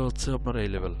শ্যাডোটা হচ্ছে আপনার এই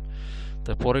লেভেল,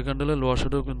 তাই পরের ক্যান্ডেলের লোয়ার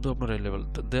শ্যাডো কিন্তু আপনার এই লেভেল।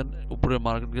 দেন উপরে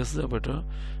মার্কেট গেছে, এটা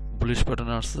বুলিশ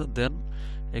প্যাটার্নে আসছে, দেন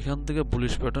এখান থেকে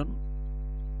বুলিশ প্যাটার্ন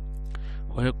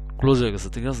হয়ে ক্লোজ হয়ে গেছে,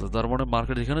 ঠিক আছে। তার মানে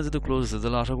মার্কেট এখানে যদি ক্লোজ হয়েছে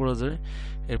তাহলে আশা করা যায়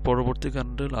এর পরবর্তী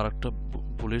ক্যান্ডেল আর একটা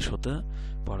বুলিশ হতে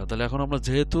পারে। তাহলে এখন আমরা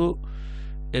যেহেতু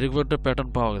এরকম একটা প্যাটার্ন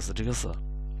পাওয়া গেছে, ঠিক আছে,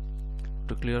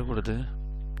 একটু ক্লিয়ার করে দে।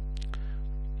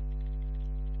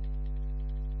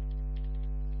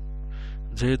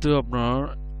 যেহেতু আপনার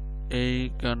এই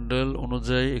ক্যান্ডেল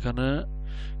অনুযায়ী এখানে,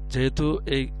 যেহেতু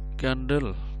এই ক্যান্ডেল,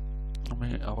 আমি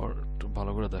আবার একটু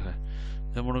ভালো করে দেখাই,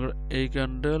 মনে করেন এই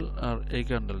ক্যান্ডেল আর এই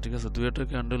ক্যান্ডেল, ঠিক আছে, দুই একটা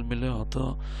ক্যান্ডেল মিলে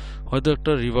হয়তো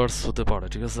একটা রিভার্স হতে পারে,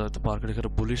 ঠিক আছে, হয়তো মার্কেট এখানে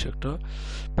বুলিশ একটা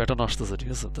প্যাটার্ন আসতেছে,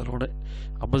 ঠিক আছে। তার মানে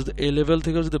আমরা যদি এই লেভেল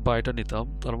থেকে যদি বাইটা নিতাম,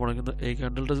 তার মানে কিন্তু এই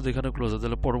ক্যান্ডেলটা যদি এখানে ক্লোজ হয়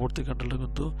তাহলে পরবর্তী ক্যান্ডেলটা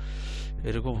কিন্তু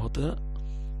এরকম হতে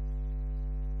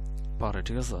পারে,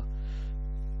 ঠিক আছে,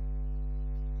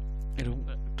 এরকম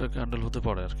একটা ক্যান্ডেল হতে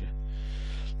পারে আর কি।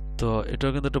 তো এটা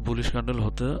কিন্তু একটা বুলিশ ক্যান্ডেল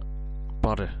হতে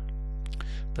পারে।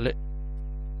 তাহলে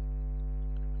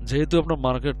যেহেতু আপনার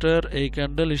মার্কেটের এই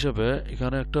ক্যান্ডেল হিসেবে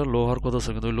এখানে একটা লো হওয়ার কথা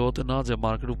ছিল, কিন্তু ওই লোতে না, যে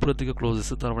মার্কেট উপরের দিকে ক্লোজ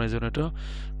হচ্ছে, তার মানে এই জন্য এটা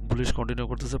বুলিশ কন্টিনিউ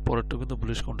করতেছে, পরেরটা কিন্তু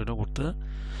বুলিশ কন্টিনিউ করতে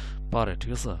পারে,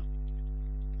 ঠিক আছে।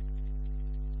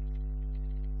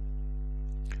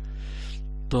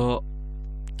 তো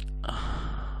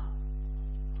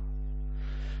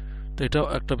এটাও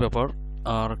একটা ব্যাপার।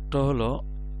 আর একটা হলো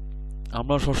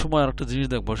আমরা সবসময় আর একটা জিনিস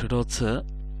দেখবো, সেটা হচ্ছে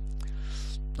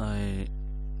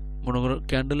মনে করো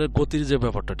ক্যান্ডেলের গতির যে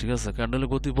ব্যাপারটা, ঠিক আছে, ক্যান্ডেলের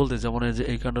গতি বলতে যেমন এই যে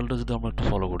এই ক্যান্ডেলটা যদি আমরা একটু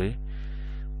ফলো করি,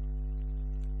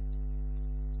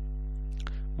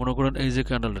 মনে করেন এই যে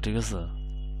ক্যান্ডেলটা, ঠিক আছে,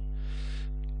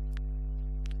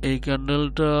 এই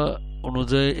ক্যান্ডেলটা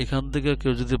অনুযায়ী এখান থেকে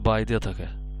কেউ যদি বাই দিয়ে থাকে,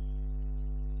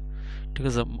 ঠিক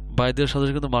আছে, বাই দেওয়ার সাথে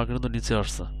সাথে কিন্তু মার্কেট কিন্তু নিচে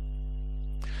আসছে,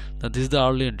 this is the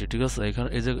early entry, ঠিক আছে। এখানে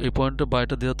এই যে এই পয়েন্টে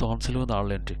বাইটা দেওয়া তখন ছিল কিন্তু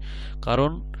আর্লি এন্ট্রি,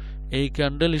 কারণ এই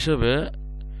ক্যান্ডেল হিসেবে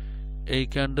এই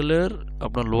ক্যান্ডেলের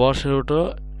আপনার লোয়ার শেডোটা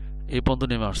এই পর্যন্ত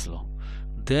নেমে আসছিল,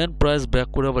 দেন প্রাইস ব্যাক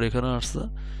করে আবার এখানে আসছে,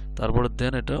 তারপরে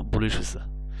দেন এটা বুলিশ হয়েছে।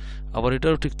 আবার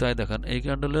এটাও ঠিক তাই, দেখেন এই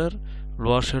ক্যান্ডেলের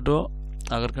লোয়ার শেডো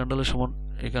আগের ক্যান্ডেলের সমান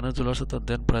এখানে চলে আসছে, তার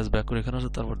দেন প্রাইস ব্যাক করে এখানে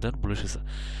আসছে, তারপর দেন বুলিশ হয়েছে।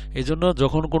 এই জন্য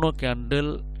যখন কোনো ক্যান্ডেল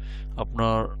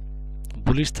আপনার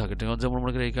বুলিশ থাকে, ঠিক আছে, যেমন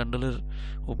মনে করি এই ক্যান্ডেলের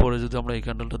উপরে যদি আমরা এই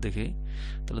ক্যান্ডেলটা দেখি,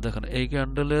 তাহলে দেখেন এই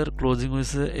ক্যান্ডেলের ক্লোজিং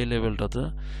হয়েছে এই লেভেলটাতে,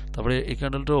 তারপরে এই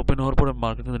ক্যান্ডেলটা ওপেন হওয়ার পরে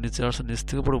মার্কেট কিন্তু নিচে আসছে, নিচ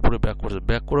থেকে পরে উপরে ব্যাক করেছে,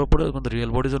 ব্যাক করার পরে কিন্তু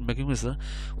রিয়েল বডি যখন মেকিং হয়েছে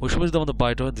ওই সময় যদি আমাদের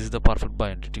বাইটা হয়, this is the perfect by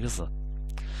entry, ঠিক আছে।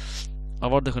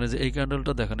 আবার দেখেন যে এই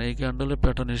ক্যান্ডেলটা, দেখেন এই ক্যান্ডেলের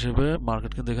প্যাটার্ন হিসেবে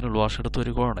মার্কেট কিন্তু এখানে লোয়ার শেডো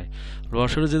তৈরি করা নাই, লোয়ার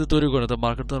শেডো যদি তৈরি করে তো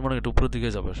মার্কেট তার মানে এটা উপরের দিকে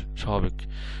যাবে স্বাভাবিক,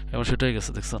 এবং সেটাই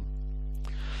গেছে, দেখছেন।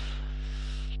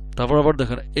 তারপর আবার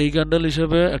দেখেন এই ক্যান্ডেল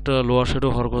হিসেবে একটা লোয়ার শেডো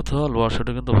হওয়ার কথা, লোয়ার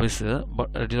শেডো কিন্তু হয়েছে, বাট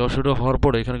লোয়ার শেডো হওয়ার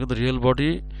পরে এখানে কিন্তু রিয়েল বডি,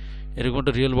 এরকম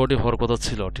একটা রিয়েল বডি হওয়ার কথা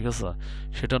ছিল, ঠিক আছে,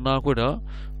 সেটা না করে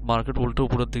মার্কেট উল্টো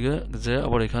উপরের দিকে যে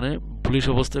আবার এখানে বুলিশ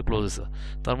অবস্থায় ক্লোজ হয়েছে,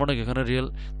 তার মানে এখানে রিয়েল,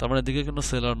 তার মানে এদিকে কোনো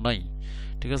সেলার নাই,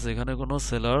 ঠিক আছে, এখানে কোনো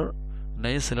সেলার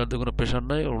নেই, সেলারদের কোনো প্রেশার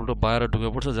নাই, উল্টো বায়ারে ঢুকে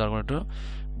পড়ছে, যার কারণে এটা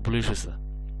বুলিশ হয়েছে,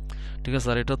 ঠিক আছে।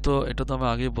 আর এটা তো আমি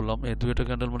আগেই বললাম, এই দুইটা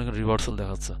ক্যান্ডেল মানে রিভার্সাল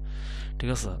দেখাচ্ছে, ঠিক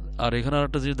আছে। আর এখানে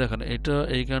আরেকটা জিনিস দেখেন, এটা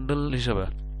এই ক্যান্ডেল হিসাবে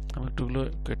আমি একটুগুলো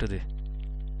কেটে দিই,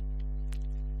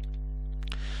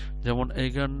 যেমন এই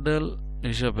ক্যান্ডেল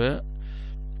হিসাবে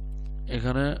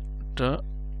এখানে একটা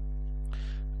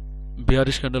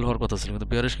বিয়ারিশ ক্যান্ডেল হওয়ার কথা ছিল, কিন্তু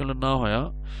বিয়ারিশ ক্যান্ডেল না হয়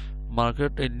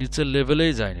মার্কেট এই নিচের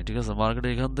লেভেলেই যায়নি, ঠিক আছে, মার্কেট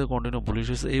এখান থেকে কন্টিনিউ বুলিশ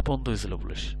হয়েছে, এই পর্যন্ত হয়েছিল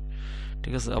বুলিশ,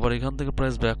 ঠিক আছে। আবার এখান থেকে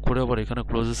প্রাইস ব্যাক করে আবার এখানে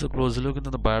ক্লোজ হয়েছে, ক্লোজ হলেও কিন্তু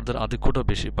বায়ারদের আধিক্যটা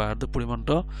বেশি, বায়ারদের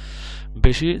পরিমাণটা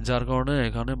বেশি, যার কারণে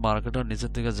এখানে মার্কেট আর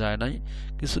নিচের দিকে যায় নাই,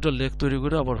 কিছুটা লেগ তৈরি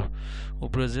করে আবার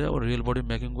উপরে যেয়ে আবার রিয়েল বডি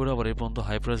মেকিং করে আবার এই পর্যন্ত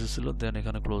হাই প্রাইস ছিল, দেন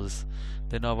এখানে ক্লোজ,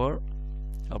 দেন আবার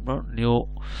আপনার নিউ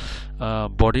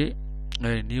বডি,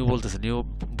 নিউ বলতেছে নিউ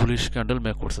বুলিশ ক্যান্ডেল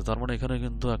মেক করছে, তার মানে এখানে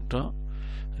কিন্তু একটা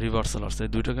রিভার্সাল আসছে,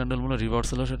 এই দুইটা ক্যান্ডেল মানে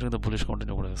রিভার্সাল আসে, এটা কিন্তু বুলিশ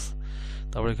কন্টিনিউ করে গেছে,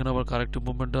 তারপর এখানে আবার কারেক্টিভ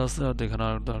মুভমেন্টটা আছে, আর এখানে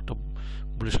একটা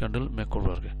বুলিশ ক্যান্ডেল মেক করবে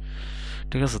আর কি,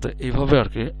 ঠিক আছে। তো এইভাবে আর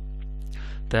কি।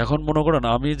 তো এখন মনে করেন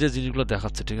আমি যে জিনিসগুলো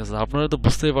দেখাচ্ছি, ঠিক আছে, আপনারা তো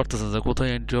বুঝতেই পারতেছেন যে কোথায়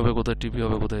এন্ট্রি হবে, কোথায় টিপি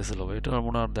হবে, কোথায় এসেল হবে, এটা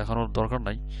মনে আর দেখানোর দরকার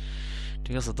নাই,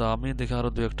 ঠিক আছে। তো আমি দেখে আরো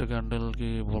দু একটা ক্যান্ডেল কি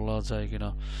বলা যায় কিনা,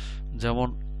 যেমন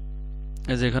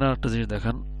এই যে এখানে একটা জিনিস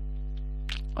দেখেন,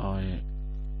 আমি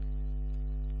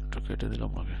একটু কেটে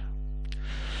দিলাম আগে,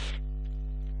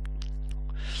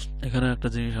 এখানে একটা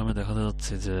জিনিস আমি দেখাতে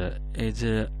যাচ্ছি যে এই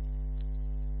যে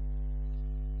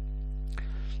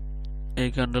এই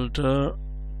ক্যান্ডেলটার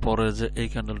পরে যে এই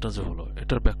ক্যান্ডেলটা যে হলো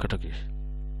এটার ব্যাখ্যাটা কি,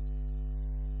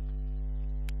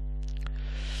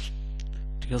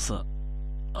 ঠিক আছে?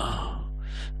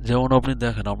 যেমন আপনি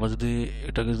দেখেন, আমরা যদি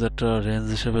এটাকে যদি একটা রেঞ্জ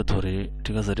হিসেবে ধরি,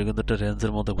 ঠিক আছে, এটা কিন্তু একটা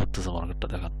রেঞ্জের মধ্যে ঘুরতেছে মার্কেটটা,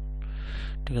 দেখেন,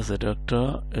 ঠিক আছে, এটা একটা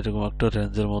এরকম একটা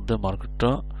রেঞ্জের মধ্যে মার্কেটটা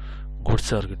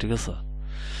ঘুরছে আর কি, ঠিক আছে।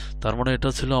 তার মানে এটা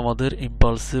ছিল আমাদের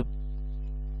ইম্পালসিভ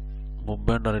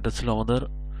মুভমেন্ট আর এটা ছিল আমাদের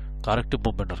কারেক্টিভ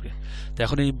মুভমেন্ট আর কি। তো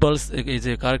এখন এই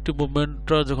যে কারেক্টিভ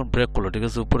মুভমেন্টটা যখন ব্রেক করলো, ঠিক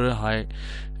আছে, উপরে হাই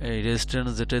এই রেজিস্ট্যান্স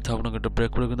যেটাই থাকুক না এটা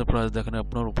ব্রেক করে কিন্তু প্রাইস দেখেন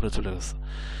আপনার উপরে চলে গেছে।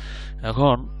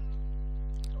 এখন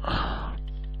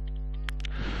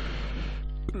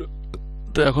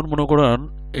তো এখন মনে করেন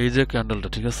এই যে ক্যান্ডেলটা,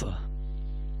 ঠিক আছে,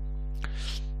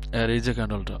 আর এই যে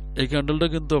ক্যান্ডেলটা, এই ক্যান্ডেলটা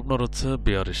কিন্তু আপনার হচ্ছে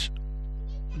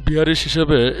বিয়ারিশ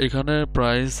হিসেবে এখানে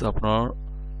প্রাইস আপনার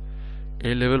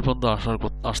এই লেভেল পর্যন্ত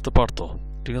আসতে পারতো,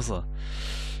 ঠিক আছে,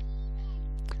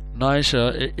 না এসে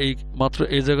এই মাত্র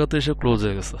এই জায়গাতে এসে ক্লোজ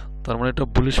হয়ে গেছে। তার মানে এটা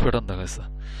বুলিশ প্যাটার্ন দেখাইছে,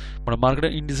 মানে মার্কেটে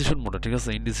ইনডিসিশন মোডে, ঠিক আছে,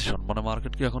 ইনডিসিশন মানে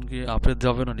মার্কেট কি এখন কি আপে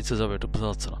যাবে না নিচে যাবে এটা বোঝা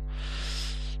যাচ্ছে না,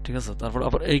 ঠিক আছে। তারপর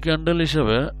আবার এই ক্যান্ডেল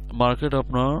হিসেবে মার্কেট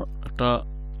আপনার একটা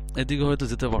এদিকে হয়তো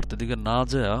যেতে পারতো, এদিকে না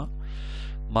যায়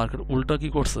মার্কেট উল্টা কি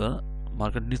করছে,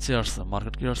 মার্কেট নিচে আসছে,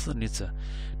 মার্কেট কি আসছে নিচে,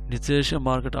 নিচে এসে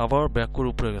মার্কেট আবার ব্যাক করে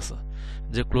উপরে গেছে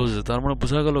যে ক্লোজ। তার মানে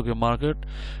বোঝা গেল কি মার্কেট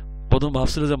প্রথম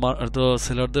ভাবছিল যে হয়তো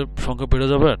সেলারদের সংখ্যা বেড়ে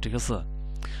যাবে, ঠিক আছে,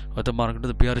 হয়তো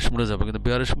মার্কেটে বিয়ারিশ মোডে যাবে, কিন্তু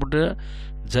বিয়ারিশ মোডে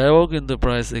যায়ও কিন্তু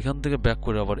প্রাইস এখান থেকে ব্যাক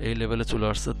করে আবার এই লেভেলে চলে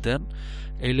আসছে। দেন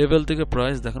এই লেভেল থেকে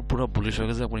প্রাইস দেখেন পুরো বুলিশ হয়ে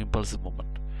গেছে, এখন ইম্পালসিভ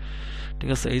মুভমেন্ট, ঠিক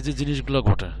আছে। এই যে জিনিসগুলো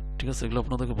ঘটে, ঠিক আছে, এগুলো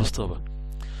আপনাদেরকে বুঝতে হবে।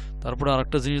 তারপরে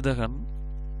আরেকটা জিনিস দেখেন,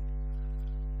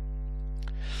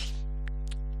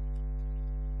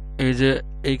 এই যে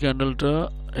এই ক্যান্ডেলটা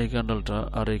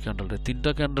আর এই ক্যান্ডেলটা, তিনটা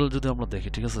ক্যান্ডেল যদি আমরা দেখি,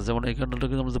 ঠিক আছে, যেমন এই ক্যান্ডেলটা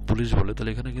কিন্তু আমরা বুলিশ বলি,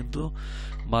 তাহলে এখানে কিন্তু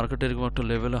মার্কেট এরকম একটা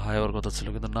লেভেলে হাই হওয়ার কথা ছিল,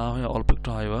 কিন্তু না হয়ে অল্প একটু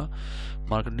হাই হওয়া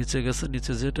মার্কেট নিচে গেছে,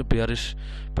 নিচে যে এটা বিয়ারিশ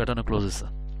প্যাটার্নে ক্লোজ হয়েছে,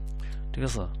 ঠিক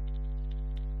আছে।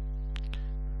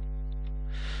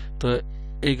 তো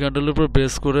এই ক্যান্ডেলের উপর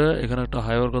বেস করে এখানে একটা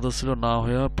হাই হওয়ার কথা ছিল, না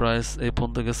হয়ে প্রাইস এই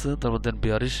পর্যন্ত গেছে, তারপর দেন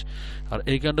বিয়ারিশ। আর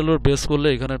এই ক্যান্ডেলের উপর বেস করলে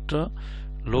এখানে একটা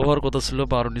লো হওয়ার কথা ছিল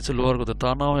বা আরো নিচে লো হওয়ার কথা, তা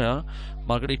না হয়ে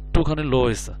মার্কেট একটুখানি লো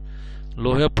হয়েছে, লো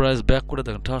হয়ে প্রাইস ব্যাক করে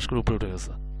দেখেন ঠাস করে উপরে উঠে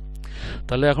গেছে।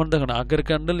 তাহলে এখন দেখেন আগের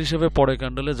ক্যান্ডেল হিসেবে পরে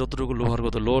ক্যান্ডেলে যতটুকু লো হওয়ার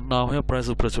কথা লো না হয়ে প্রাইস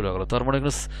উপরে চলে গেল। তার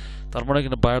মানে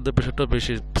এখানে বায়ারদের প্রেশারটা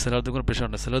বেশি, সেলারদের কোনো প্রেশার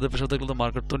নেই। সেলারদের প্রেশার থাকলে তো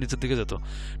মার্কেট তো নিচের দিকে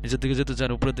যেত যায়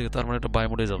উপরের দিকে, তার মানে এটা বাই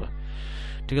মোডে যাবে,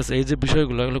 ঠিক আছে। এই যে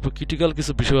বিষয়গুলো এগুলো খুব ক্রিটিক্যাল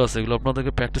কিছু বিষয় আছে, এগুলো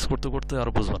আপনাদেরকে প্র্যাকটিস করতে করতে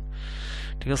আরো বুঝবেন,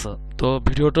 ঠিক আছে। তো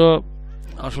ভিডিওটা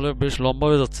আসলে বেশ লম্বা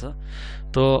হয়ে যাচ্ছে,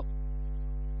 তো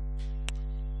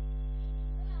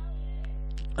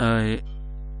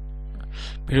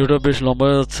ভিডিওটা বেশ লম্বা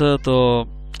হয়ে যাচ্ছে। তো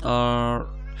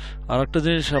আর একটা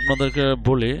জিনিস আপনাদেরকে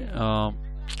বলি,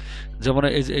 যেমন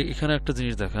এই যে এখানে একটা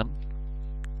জিনিস দেখেন,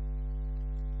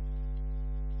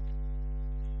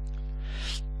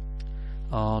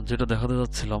 যেটা দেখাতে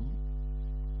যাচ্ছিলাম,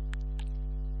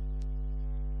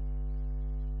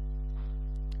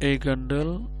 এই ক্যান্ডেল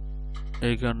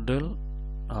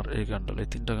আর এই ক্যান্ডেল, এই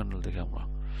তিনটা ক্যান্ডেল দেখি আমরা,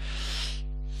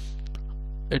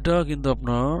 এটা কিন্তু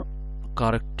আপনার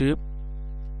কারেক্টিভ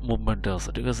মুভমেন্টে আছে,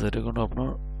 ঠিক আছে। এটা কিন্তু আপনার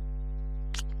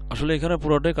আসলে এখানে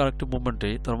পুরোটাই কারেক্টিভ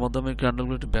মুভমেন্টেই, তার মধ্যে আমি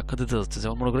ক্যান্ডেলগুলো একটু ব্যাখ্যা দিতে যাচ্ছি।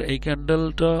 যেমন মনে করি এই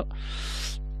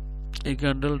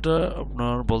ক্যান্ডেলটা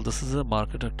আপনার বলতেছে যে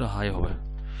মার্কেট একটা হাই হবে,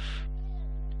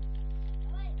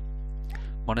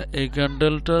 মানে এই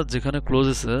ক্যান্ডেলটা যেখানে ক্লোজ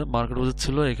হয়েছে মার্কেট উচিত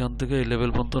ছিল এখান থেকে এই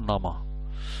লেভেল পর্যন্ত নামা,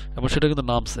 এবং সেটা কিন্তু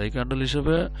নামছে। এই ক্যান্ডেল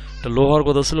হিসেবে একটা লো হওয়ার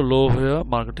কথা ছিল, লো হয়ে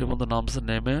মার্কেটের পর্যন্ত নামছে,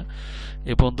 নেমে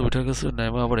এই পর্যন্ত উঠে গেছে,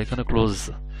 নেমে আবার এখানে ক্লোজ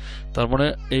হয়েছে। তার মানে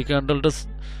এই ক্যান্ডেলটা,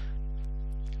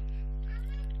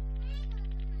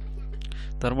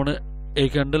 তার মানে এই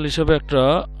ক্যান্ডেল হিসেবে একটা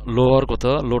লো হওয়ার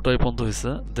কথা, লোটা এই পর্যন্ত হয়েছে,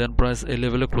 দেন প্রাইস এই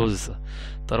লেভেলে ক্লোজ হয়েছে।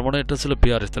 তার মানে এটা ছিল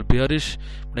বিয়ারিশ। তাহলে বিয়ারিশ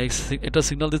মানে এটা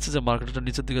সিগন্যাল দিচ্ছে যে মার্কেটটা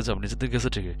নিচের দিকে যাবে, নিচের দিকে গেছে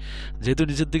ঠিকই, যেহেতু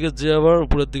নিচের দিকে যে আবার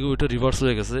উপরের দিকে ওইটা রিভার্স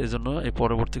হয়ে গেছে, এই জন্য এই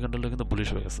পরবর্তী ক্যান্ডেলটা কিন্তু বুলিশ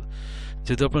হয়ে গেছে।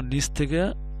 যেহেতু আপনার নিচ থেকে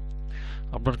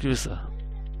আপনার কি হয়েছে,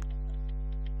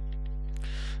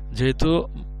 যেহেতু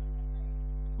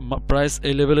প্রাইস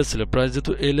এই লেভেলে ছিল, প্রাইস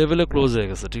যেহেতু এই লেভেলে ক্লোজ হয়ে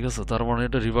গেছে, ঠিক আছে, তার মানে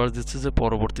এটা রিভার্স দিচ্ছে যে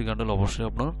পরবর্তী ক্যান্ডেল অবশ্যই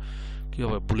আপনার কি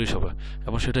হবে, বুলিশ হবে,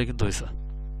 এবং সেটাই কিন্তু হয়েছে,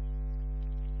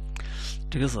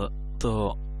 ঠিক আছে। তো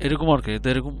এরকম আর কি,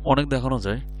 এরকম অনেক দেখানো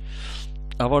যায়।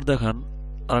 আবার দেখেন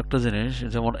আরেকটা জিনিস,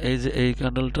 যেমন এই যে এই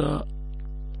ক্যান্ডেলটা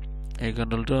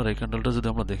আর এই ক্যান্ডেলটা যদি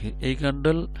আমরা দেখি, এই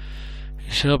ক্যান্ডেল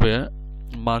হিসাবে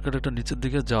মার্কেট একটা নিচের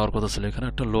দিকে যাওয়ার কথা ছিল, এখানে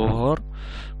একটা লো হওয়ার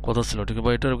কথা ছিল, ঠিক আছে,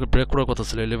 বা এটার ব্রেক করার কথা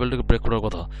ছিল, এই লেভেলটাকে ব্রেক করার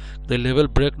কথা। তো এই লেভেল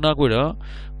ব্রেক না করে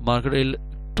মার্কেট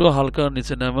একটু হালকা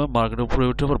নিচে নেমে মার্কেটের উপরে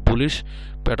উঠে আবার বুলিশ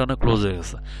প্যাটার্নে ক্লোজ হয়ে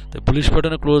গেছে। তো বুলিশ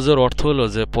প্যাটার্নে ক্লোজ হওয়ার অর্থ হলো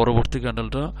যে পরবর্তী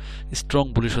ক্যান্ডেলটা স্ট্রং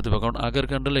বুলিশ হতে পারে, কারণ আগের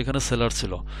ক্যান্ডেল এখানে সেলার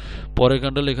ছিল, পরের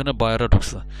ক্যান্ডেল এখানে বায়াররা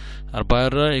ঢুকছে, আর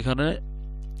বায়াররা এখানে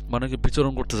মানে কি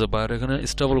বিচরণ করতেছে, বায়ার এখানে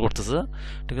স্টেবল করতেছে,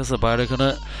 ঠিক আছে, বায়ার এখানে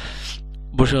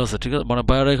বসে আছে, ঠিক আছে, মানে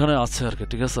বায়ার এখানে আছে আর কি,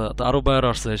 ঠিক আছে, তো আরও বায়ার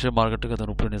আসছে এসে মার্কেটটাকে দেন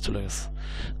উপরে নিয়ে চলে গেছে।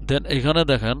 দেন এখানে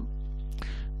দেখেন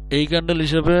এই ক্যান্ডেল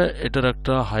হিসেবে এটার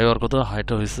একটা হাই হওয়ার কথা,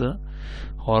 হাইটা হয়েছে,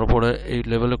 হওয়ার পরে এই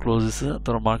লেভেলে ক্লোজ হয়েছে,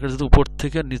 তার মার্কেট যদি উপর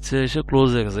থেকে নিচে এসে ক্লোজ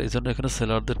হয়ে গেছে, এই জন্য এখানে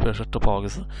সেলারদের প্রেশারটা পাওয়া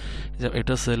গেছে, যে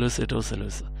এটা সেল হয়েছে এটাও সেল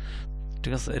হয়েছে,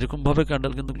 ঠিক আছে, এরকমভাবে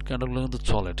ক্যান্ডেলগুলো কিন্তু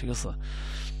চলে, ঠিক আছে।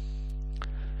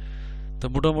 তো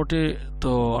মোটামুটি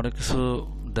তো অনেক কিছু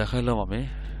দেখাইলাম আমি,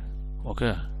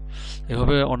 ওকে,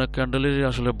 এভাবে অনেক ক্যান্ডেলেরই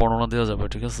আসলে বর্ণনা দেওয়া যাবে,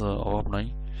 ঠিক আছে, অভাব নাই।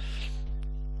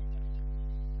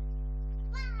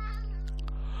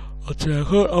 আচ্ছা,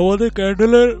 এখন আমাদের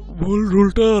ক্যান্ডেলের মূল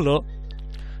রুলটা হলো,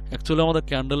 অ্যাকচুয়ালি আমাদের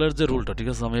ক্যান্ডেলের যে রুলটা, ঠিক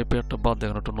আছে, আমি এই পেয়ারটা বাদ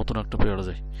দেখেন একটা নতুন একটা পেয়ার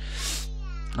যাই,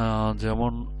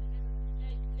 যেমন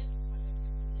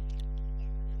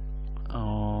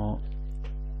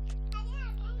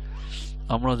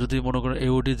আমরা যদি মনে করেন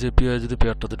এওডি জেপিআই যদি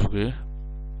পেয়ারটাতে ঢুকে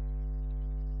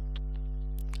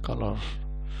কালার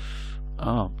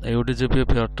এওডি জেপিআই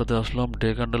পেয়ারটাতে আসলাম, ডে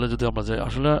ক্যান্ডেলে যদি আমরা যাই,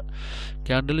 আসলে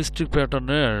ক্যান্ডেলস্টিক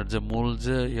প্যাটার্নের যে মূল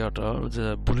যে ইয়াটা, যে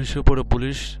বুলিশের উপরে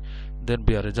বুলিশ দেন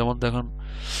বিয়ারে, যেমন দেখেন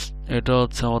এটা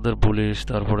হচ্ছে আমাদের বুলিশ,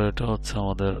 তারপরে এটা হচ্ছে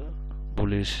আমাদের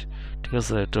বুলিশ, ঠিক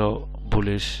আছে, এটাও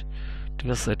বুলিশ, ঠিক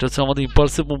আছে, এটা হচ্ছে আমাদের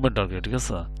ইম্পালসিভ মুভমেন্ট আর কি, ঠিক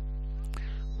আছে,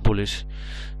 বুলিশ।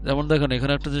 যেমন দেখেন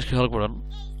এখানে একটা জিনিস খেয়াল করেন,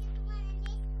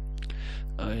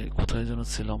 কোথায় যেন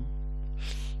ছিলাম,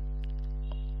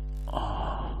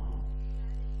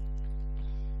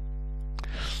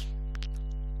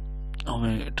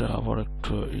 আমি এটা আবার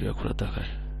একটু ইয়ে করে দেখাই,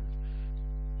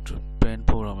 একটু পেন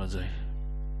প্রোগ্রামে যাই।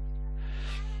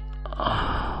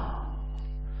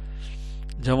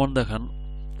 যেমন দেখেন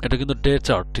এটা কিন্তু ডে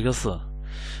চার্ট, ঠিক আছে,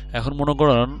 এখন মনে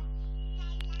করেন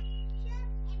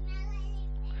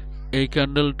এই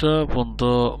ক্যান্ডেলটা পর্যন্ত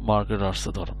মার্কেট আসছে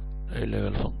ধরেন এই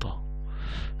লেভেল পর্যন্ত,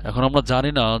 এখন আমরা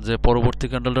জানি না যে পরবর্তী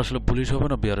ক্যান্ডেলটা আসলে বুলিশ হবে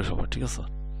না বিয়ারিশ হবে, ঠিক আছে।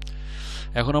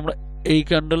 এখন আমরা এই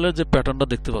ক্যান্ডেলের যে প্যাটার্নটা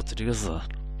দেখতে পাচ্ছি, ঠিক আছে,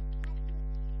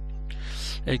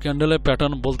 এই ক্যান্ডেলের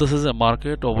প্যাটার্ন বলতেছে যে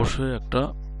মার্কেট অবশ্যই একটা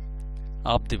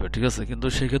আপ দিবে, ঠিক আছে, কিন্তু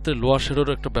সেক্ষেত্রে লোয়ার শেডোর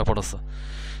একটা ব্যাপার আছে,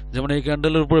 যেমন এই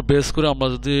ক্যান্ডেলের উপরে বেস করে আমরা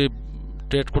যদি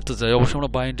ট্রেড করতে চাই অবশ্যই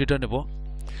আমরা বাই এন্ট্রিটা নেব।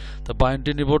 তা বাই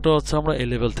এন্ট্রি নিবটা হচ্ছে আমরা এই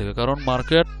লেভেল থেকে, কারণ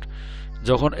মার্কেট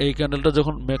যখন এই ক্যান্ডেলটা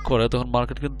যখন মেক করে তখন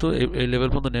মার্কেট কিন্তু এই লেভেল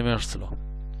পর্যন্ত নেমে আসছিল,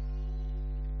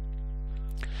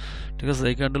 ঠিক আছে,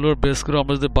 এই ক্যান্ডেলের বেস করে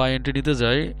আমরা যদি বাই এন্ট্রি নিতে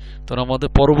যাই তখন আমাদের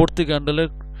পরবর্তী ক্যান্ডেলের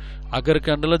আগের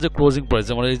ক্যান্ডেলের যে ক্লোজিং প্রাইস,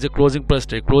 আমরা এই যে ক্লোজিং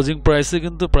প্রাইসটা, এই ক্লোজিং প্রাইসে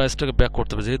কিন্তু প্রাইসটাকে ব্যাক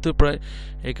করতে হবে, যেহেতু প্রায়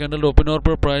এই ক্যান্ডেল ওপেন হওয়ার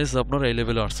পর প্রাইস আপনার এই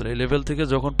লেভেলে আসছিল, এই লেভেল থেকে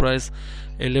যখন প্রাইস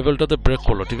এই লেভেলটাতে ব্রেক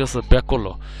করলো, ঠিক আছে, ব্যাক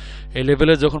করলো, এই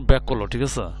লেভেলে যখন ব্যাক করলো, ঠিক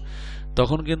আছে,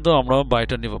 তখন কিন্তু আমরা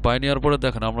বাইটা নিব, বাই নেওয়ার পরে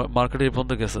দেখেন আমরা মার্কেটে এই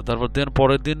পর্যন্ত গেছে, তারপর দেন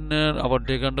পরের দিন আবার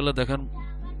ডে ক্যান্ডেলে দেখেন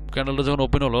ক্যান্ডেলটা যখন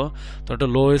ওপেন হলো তখন একটা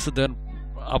লো হয়েছে, দেন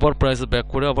আবার প্রাইসে ব্যাক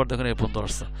করে আবার দেখেন এই পর্যন্ত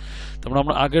আসছে, তারপরে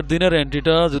আমরা আগের দিনের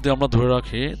এন্ট্রিটা যদি আমরা ধরে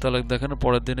রাখি তাহলে দেখেন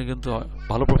পরের দিনে কিন্তু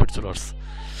ভালো প্রফিট চলে আসছে।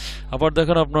 আবার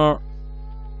দেখেন আপনার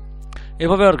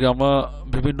এভাবে আর কি আমরা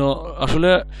বিভিন্ন আসলে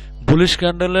বুলিশ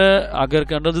ক্যান্ডেলে আগের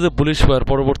ক্যান্ডেল যদি বুলিশ হয়,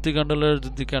 পরবর্তী ক্যান্ডেলের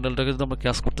যদি ক্যান্ডেলটাকে যদি আমরা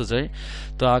ক্যাশ করতে চাই,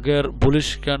 তো আগের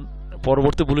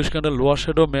পরবর্তী bullish candle lower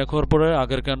shadow make হওয়ার পরে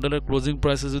আগের ক্যান্ডেলের ক্লোজিং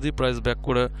প্রাইসে যদি প্রাইস ব্যাক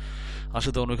করে আসে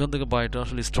তখন ওইখান থেকে বাইটা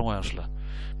আসলে স্ট্রং হয়ে আসলে,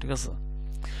 ঠিক আছে,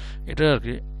 এটাই আর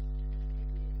কি,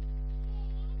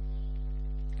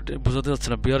 এটা বোঝাতে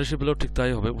চাচ্ছিলাম। বিয়ার হিসেবেও ঠিক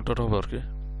তাই হবে, উল্টাটা হবে আর কি।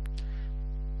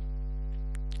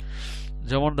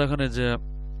 যেমন দেখেন এই যে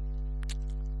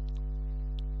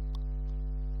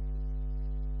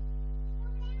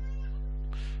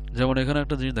যেমন এখানে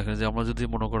একটা জিনিস দেখেন যে আমরা যদি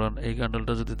মনে করেন এই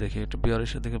ক্যান্ডেলটা যদি দেখি, একটু বিয়ার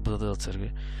হিসেবে দেখে বোঝাতে যাচ্ছে আর কি,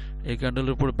 এই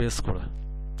ক্যান্ডেলের উপরে বেস করে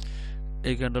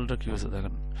এই ক্যান্ডেলটা কি হয়েছে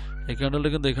দেখেন, এই ক্যান্ডেলটা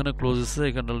কিন্তু এখানে ক্লোজ হচ্ছে,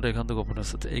 এই ক্যান্ডেলটা এখান থেকে ওপেন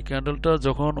হচ্ছে, এই ক্যান্ডেলটা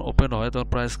যখন ওপেন হয় তখন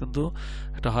প্রাইস কিন্তু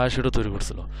একটা হাই শেডো তৈরি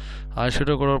করছিল, হাই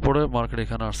শেডো করার পরে মার্কেট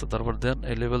এখানে আসছে, তারপর দেন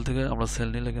এই লেভেল থেকে আমরা সেল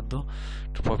নিলে কিন্তু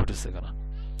একটু প্রফিট হচ্ছে এখানে,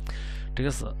 ঠিক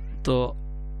আছে। তো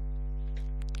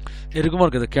এরকম আর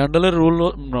কি ক্যান্ডেলের রুল,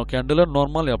 ক্যান্ডেলের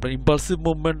নর্মালি আপনার ইম্পালসিভ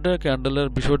মুভমেন্টে ক্যান্ডেলের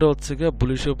বিষয়টা হচ্ছে কি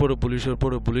বুলিশের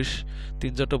পরে বুলিশ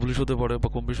 3-4টা বুলিশ হতে পারে বা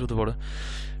কম বেশি হতে পারে,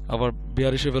 আবার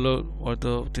বিয়ারিশ হলেও হয়তো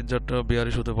 3-4টা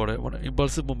বিয়ারিশ হতে পারে, মানে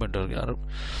ইম্পালসিভ মুভমেন্ট আর কি। আর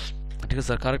ঠিক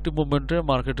আছে, আর কারেক্টিভ মুভমেন্টে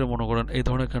মার্কেটে মনে করেন এই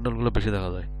ধরনের ক্যান্ডেলগুলো বেশি দেখা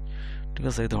যায়, ঠিক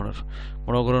আছে, এই ধরনের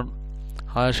মনে করেন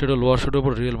হায়ার শ্যাডো লোয়ার শ্যাডোর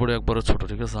উপর রিয়েল বডি একবারে ছোট,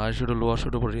 ঠিক আছে। হায়ার শ্যাডো লোয়ার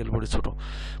শ্যাডোর উপর রিয়েল বডি ছোট,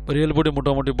 বা রিয়েল বডি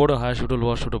মোটামুটি বড়, হায়ার শ্যাডো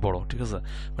লোয়ার শ্যাডো বড়, ঠিক আছে।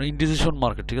 মানে ইনডিসিশন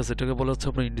মার্কেট, ঠিক আছে, এটাকে বলা হচ্ছে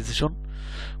আপনার ইনডিসিশন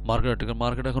মার্কেট। ঠিক আছে,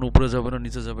 মার্কেট এখন উপরে যাবে না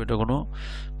নিচে যাবে এটা কোনো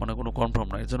মানে কোনো কনফার্ম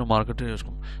না, এই জন্য মার্কেটে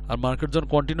এরকম। আর মার্কেট যখন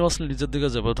কন্টিনিউয়াসলি নিচের দিকে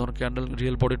যাবে তখন ক্যান্ডেল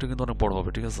রিয়েল বডিটা কিন্তু অনেক বড় হবে,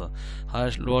 ঠিক আছে।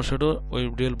 হায়ার লোয়ার শ্যাডো ওই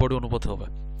রিয়েল বডি অনুপাতে হবে।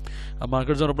 আর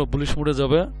মার্কেট যখন আপনার বুলিশ মোডে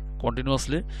যাবে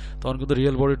কন্টিনিউয়াসলি তখন কিন্তু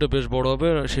রিয়েল বডিটা বেশ বড় হবে,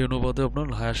 সেই অনুপাতে আপনার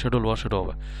হায়ার শ্যাডো লোয়ার শ্যাডো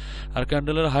হবে। আর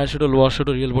ক্যান্ডেলের higher shadow lower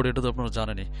shadow real body এটা তো আপনারা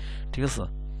জানেনই, ঠিক আছে।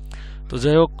 তো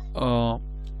যাই হোক,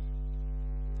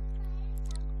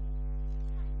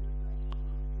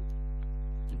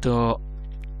 তো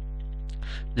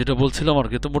যেটা বলছিলাম আর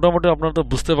কি, তো মোটামুটি আপনারা তো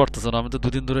বুঝতে পারতেছেন, আমি তো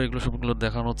দুদিন ধরে এগুলো সবগুলো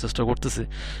দেখানোর চেষ্টা করতেছি।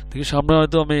 দেখি সামনে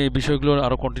হয়তো আমি এই বিষয়গুলো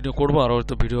আরও কন্টিনিউ করবো, আরও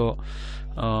হয়তো ভিডিও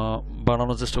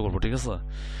বানানোর চেষ্টা করবো, ঠিক আছে।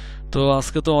 তো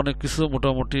আজকে তো অনেক কিছু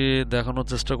মোটামুটি দেখানোর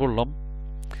চেষ্টা করলাম,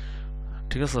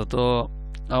 ঠিক আছে। তো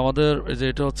আমাদের এই যে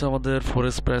এটা হচ্ছে আমাদের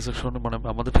ফরেস্ট প্রাইস অ্যাকশন, মানে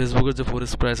আমাদের ফেসবুকের যে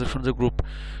ফরেস্ট প্রাইস অ্যাকশন যে গ্রুপ,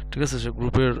 ঠিক আছে,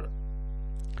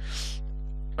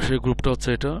 সেই গ্রুপটা হচ্ছে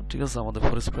এটা, ঠিক আছে। আমাদের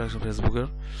ফরেস্ট প্রাইস ফেসবুকের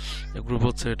এই গ্রুপ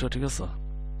হচ্ছে এটা, ঠিক আছে।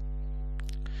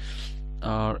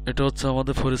 আর এটা হচ্ছে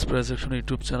আমাদের forest price action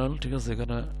YouTube channel, ঠিক আছে।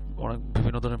 এখানে অনেক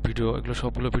বিভিন্ন ধরনের ভিডিও, এগুলো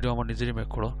সবগুলো ভিডিও আমার নিজেরই মেক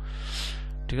করা,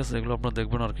 ঠিক আছে। এগুলো আপনারা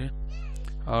দেখবেন আর কি।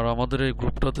 আর আমাদের এই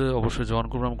গ্রুপটাতে অবশ্যই জয়েন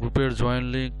করবেন। গ্রুপের জয়েন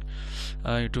লিঙ্ক,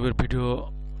 ইউটিউবের ভিডিও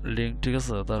লিঙ্ক, ঠিক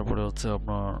আছে। তারপরে হচ্ছে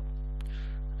আপনার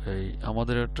এই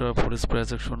আমাদের একটা ফরেস্ট প্রাইস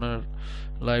অ্যাকশনের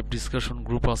লাইভ ডিসকাশন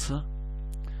গ্রুপ আছে,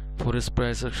 forest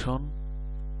price action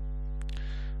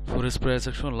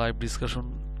live discussion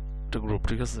একটা গ্রুপ,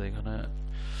 ঠিক আছে। এখানে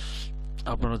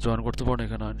আপনারা জয়েন করতে পারেন।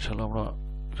 এখানে ইনশাল্লাহ আমরা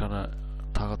এখানে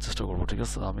থাকার চেষ্টা করবো, ঠিক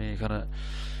আছে।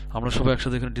 আমরা সবাই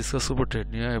একসাথে এখানে ডিসকাস করবো ট্রেড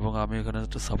নিয়ে, এবং আমি এখানে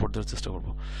একটা সাপোর্ট দেওয়ার চেষ্টা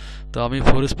করবো। তো আমি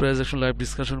forest price action live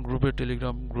discussion গ্রুপের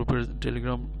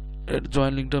টেলিগ্রাম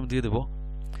জয়েন লিঙ্কটা আমি দিয়ে দেবো।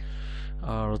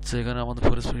 আর হচ্ছে এখানে আমাদের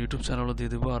ফরেস্ট ইউটিউব চ্যানেলও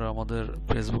দিয়ে দেবো। আর আমাদের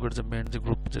ফেসবুকের যে মেন যে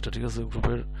গ্রুপ যেটা, ঠিক আছে,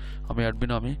 গ্রুপের আমি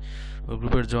অ্যাডমিন, আমি ওই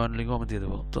গ্রুপের জয়েন লিঙ্কও আমি দিয়ে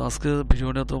দেবো। তো আজকে ভিডিও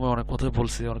নিয়ে তো আমি অনেক কথাই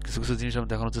বলছি, অনেক কিছু কিছু জিনিস আমি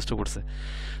দেখানোর চেষ্টা করছি,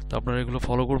 তো আপনারা এগুলো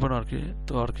ফলো করবেন আর কি।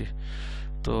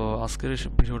 তো আজকের এই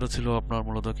ভিডিওটা ছিল আপনার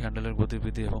মূলত ক্যান্ডেলের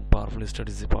গতিবিধি এবং পাওয়ারফুল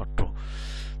স্ট্র্যাটেজি পার্ট 2।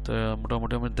 তো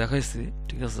মোটামুটি আমি দেখাইছি,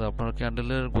 ঠিক আছে। আপনারা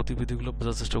ক্যান্ডেলের গতিবিধিগুলো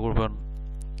বোঝার চেষ্টা করবেন,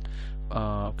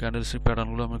 ক্যান্ডেল সেই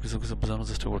প্যাটার্নগুলো আমি কিছু কিছু বোঝানোর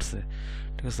চেষ্টা করছি,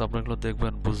 ঠিক আছে। আপনারা এগুলো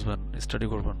দেখবেন, বুঝবেন, স্টাডি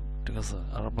করবেন, ঠিক আছে।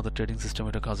 আর আপনাদের ট্রেডিং সিস্টেম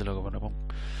এটা কাজে লাগাবেন। এবং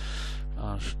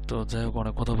তো যাই হোক,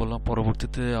 অনেক কথা বললাম।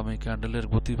 পরবর্তীতে আমি ক্যান্ডেলের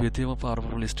গতিবিধি এবং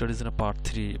পাওয়ারফুল স্টাডিজ পার্ট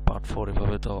 3 পার্ট 4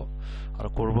 এভাবে তো আর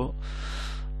করব।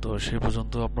 তো সেই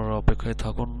পর্যন্ত আপনারা অপেক্ষায়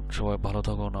থাকুন, সবাই ভালো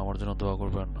থাকুন, আমার জন্য দোয়া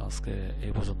করবেন। আজকে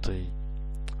এই পর্যন্তই,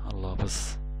 আল্লাহ হাফেজ।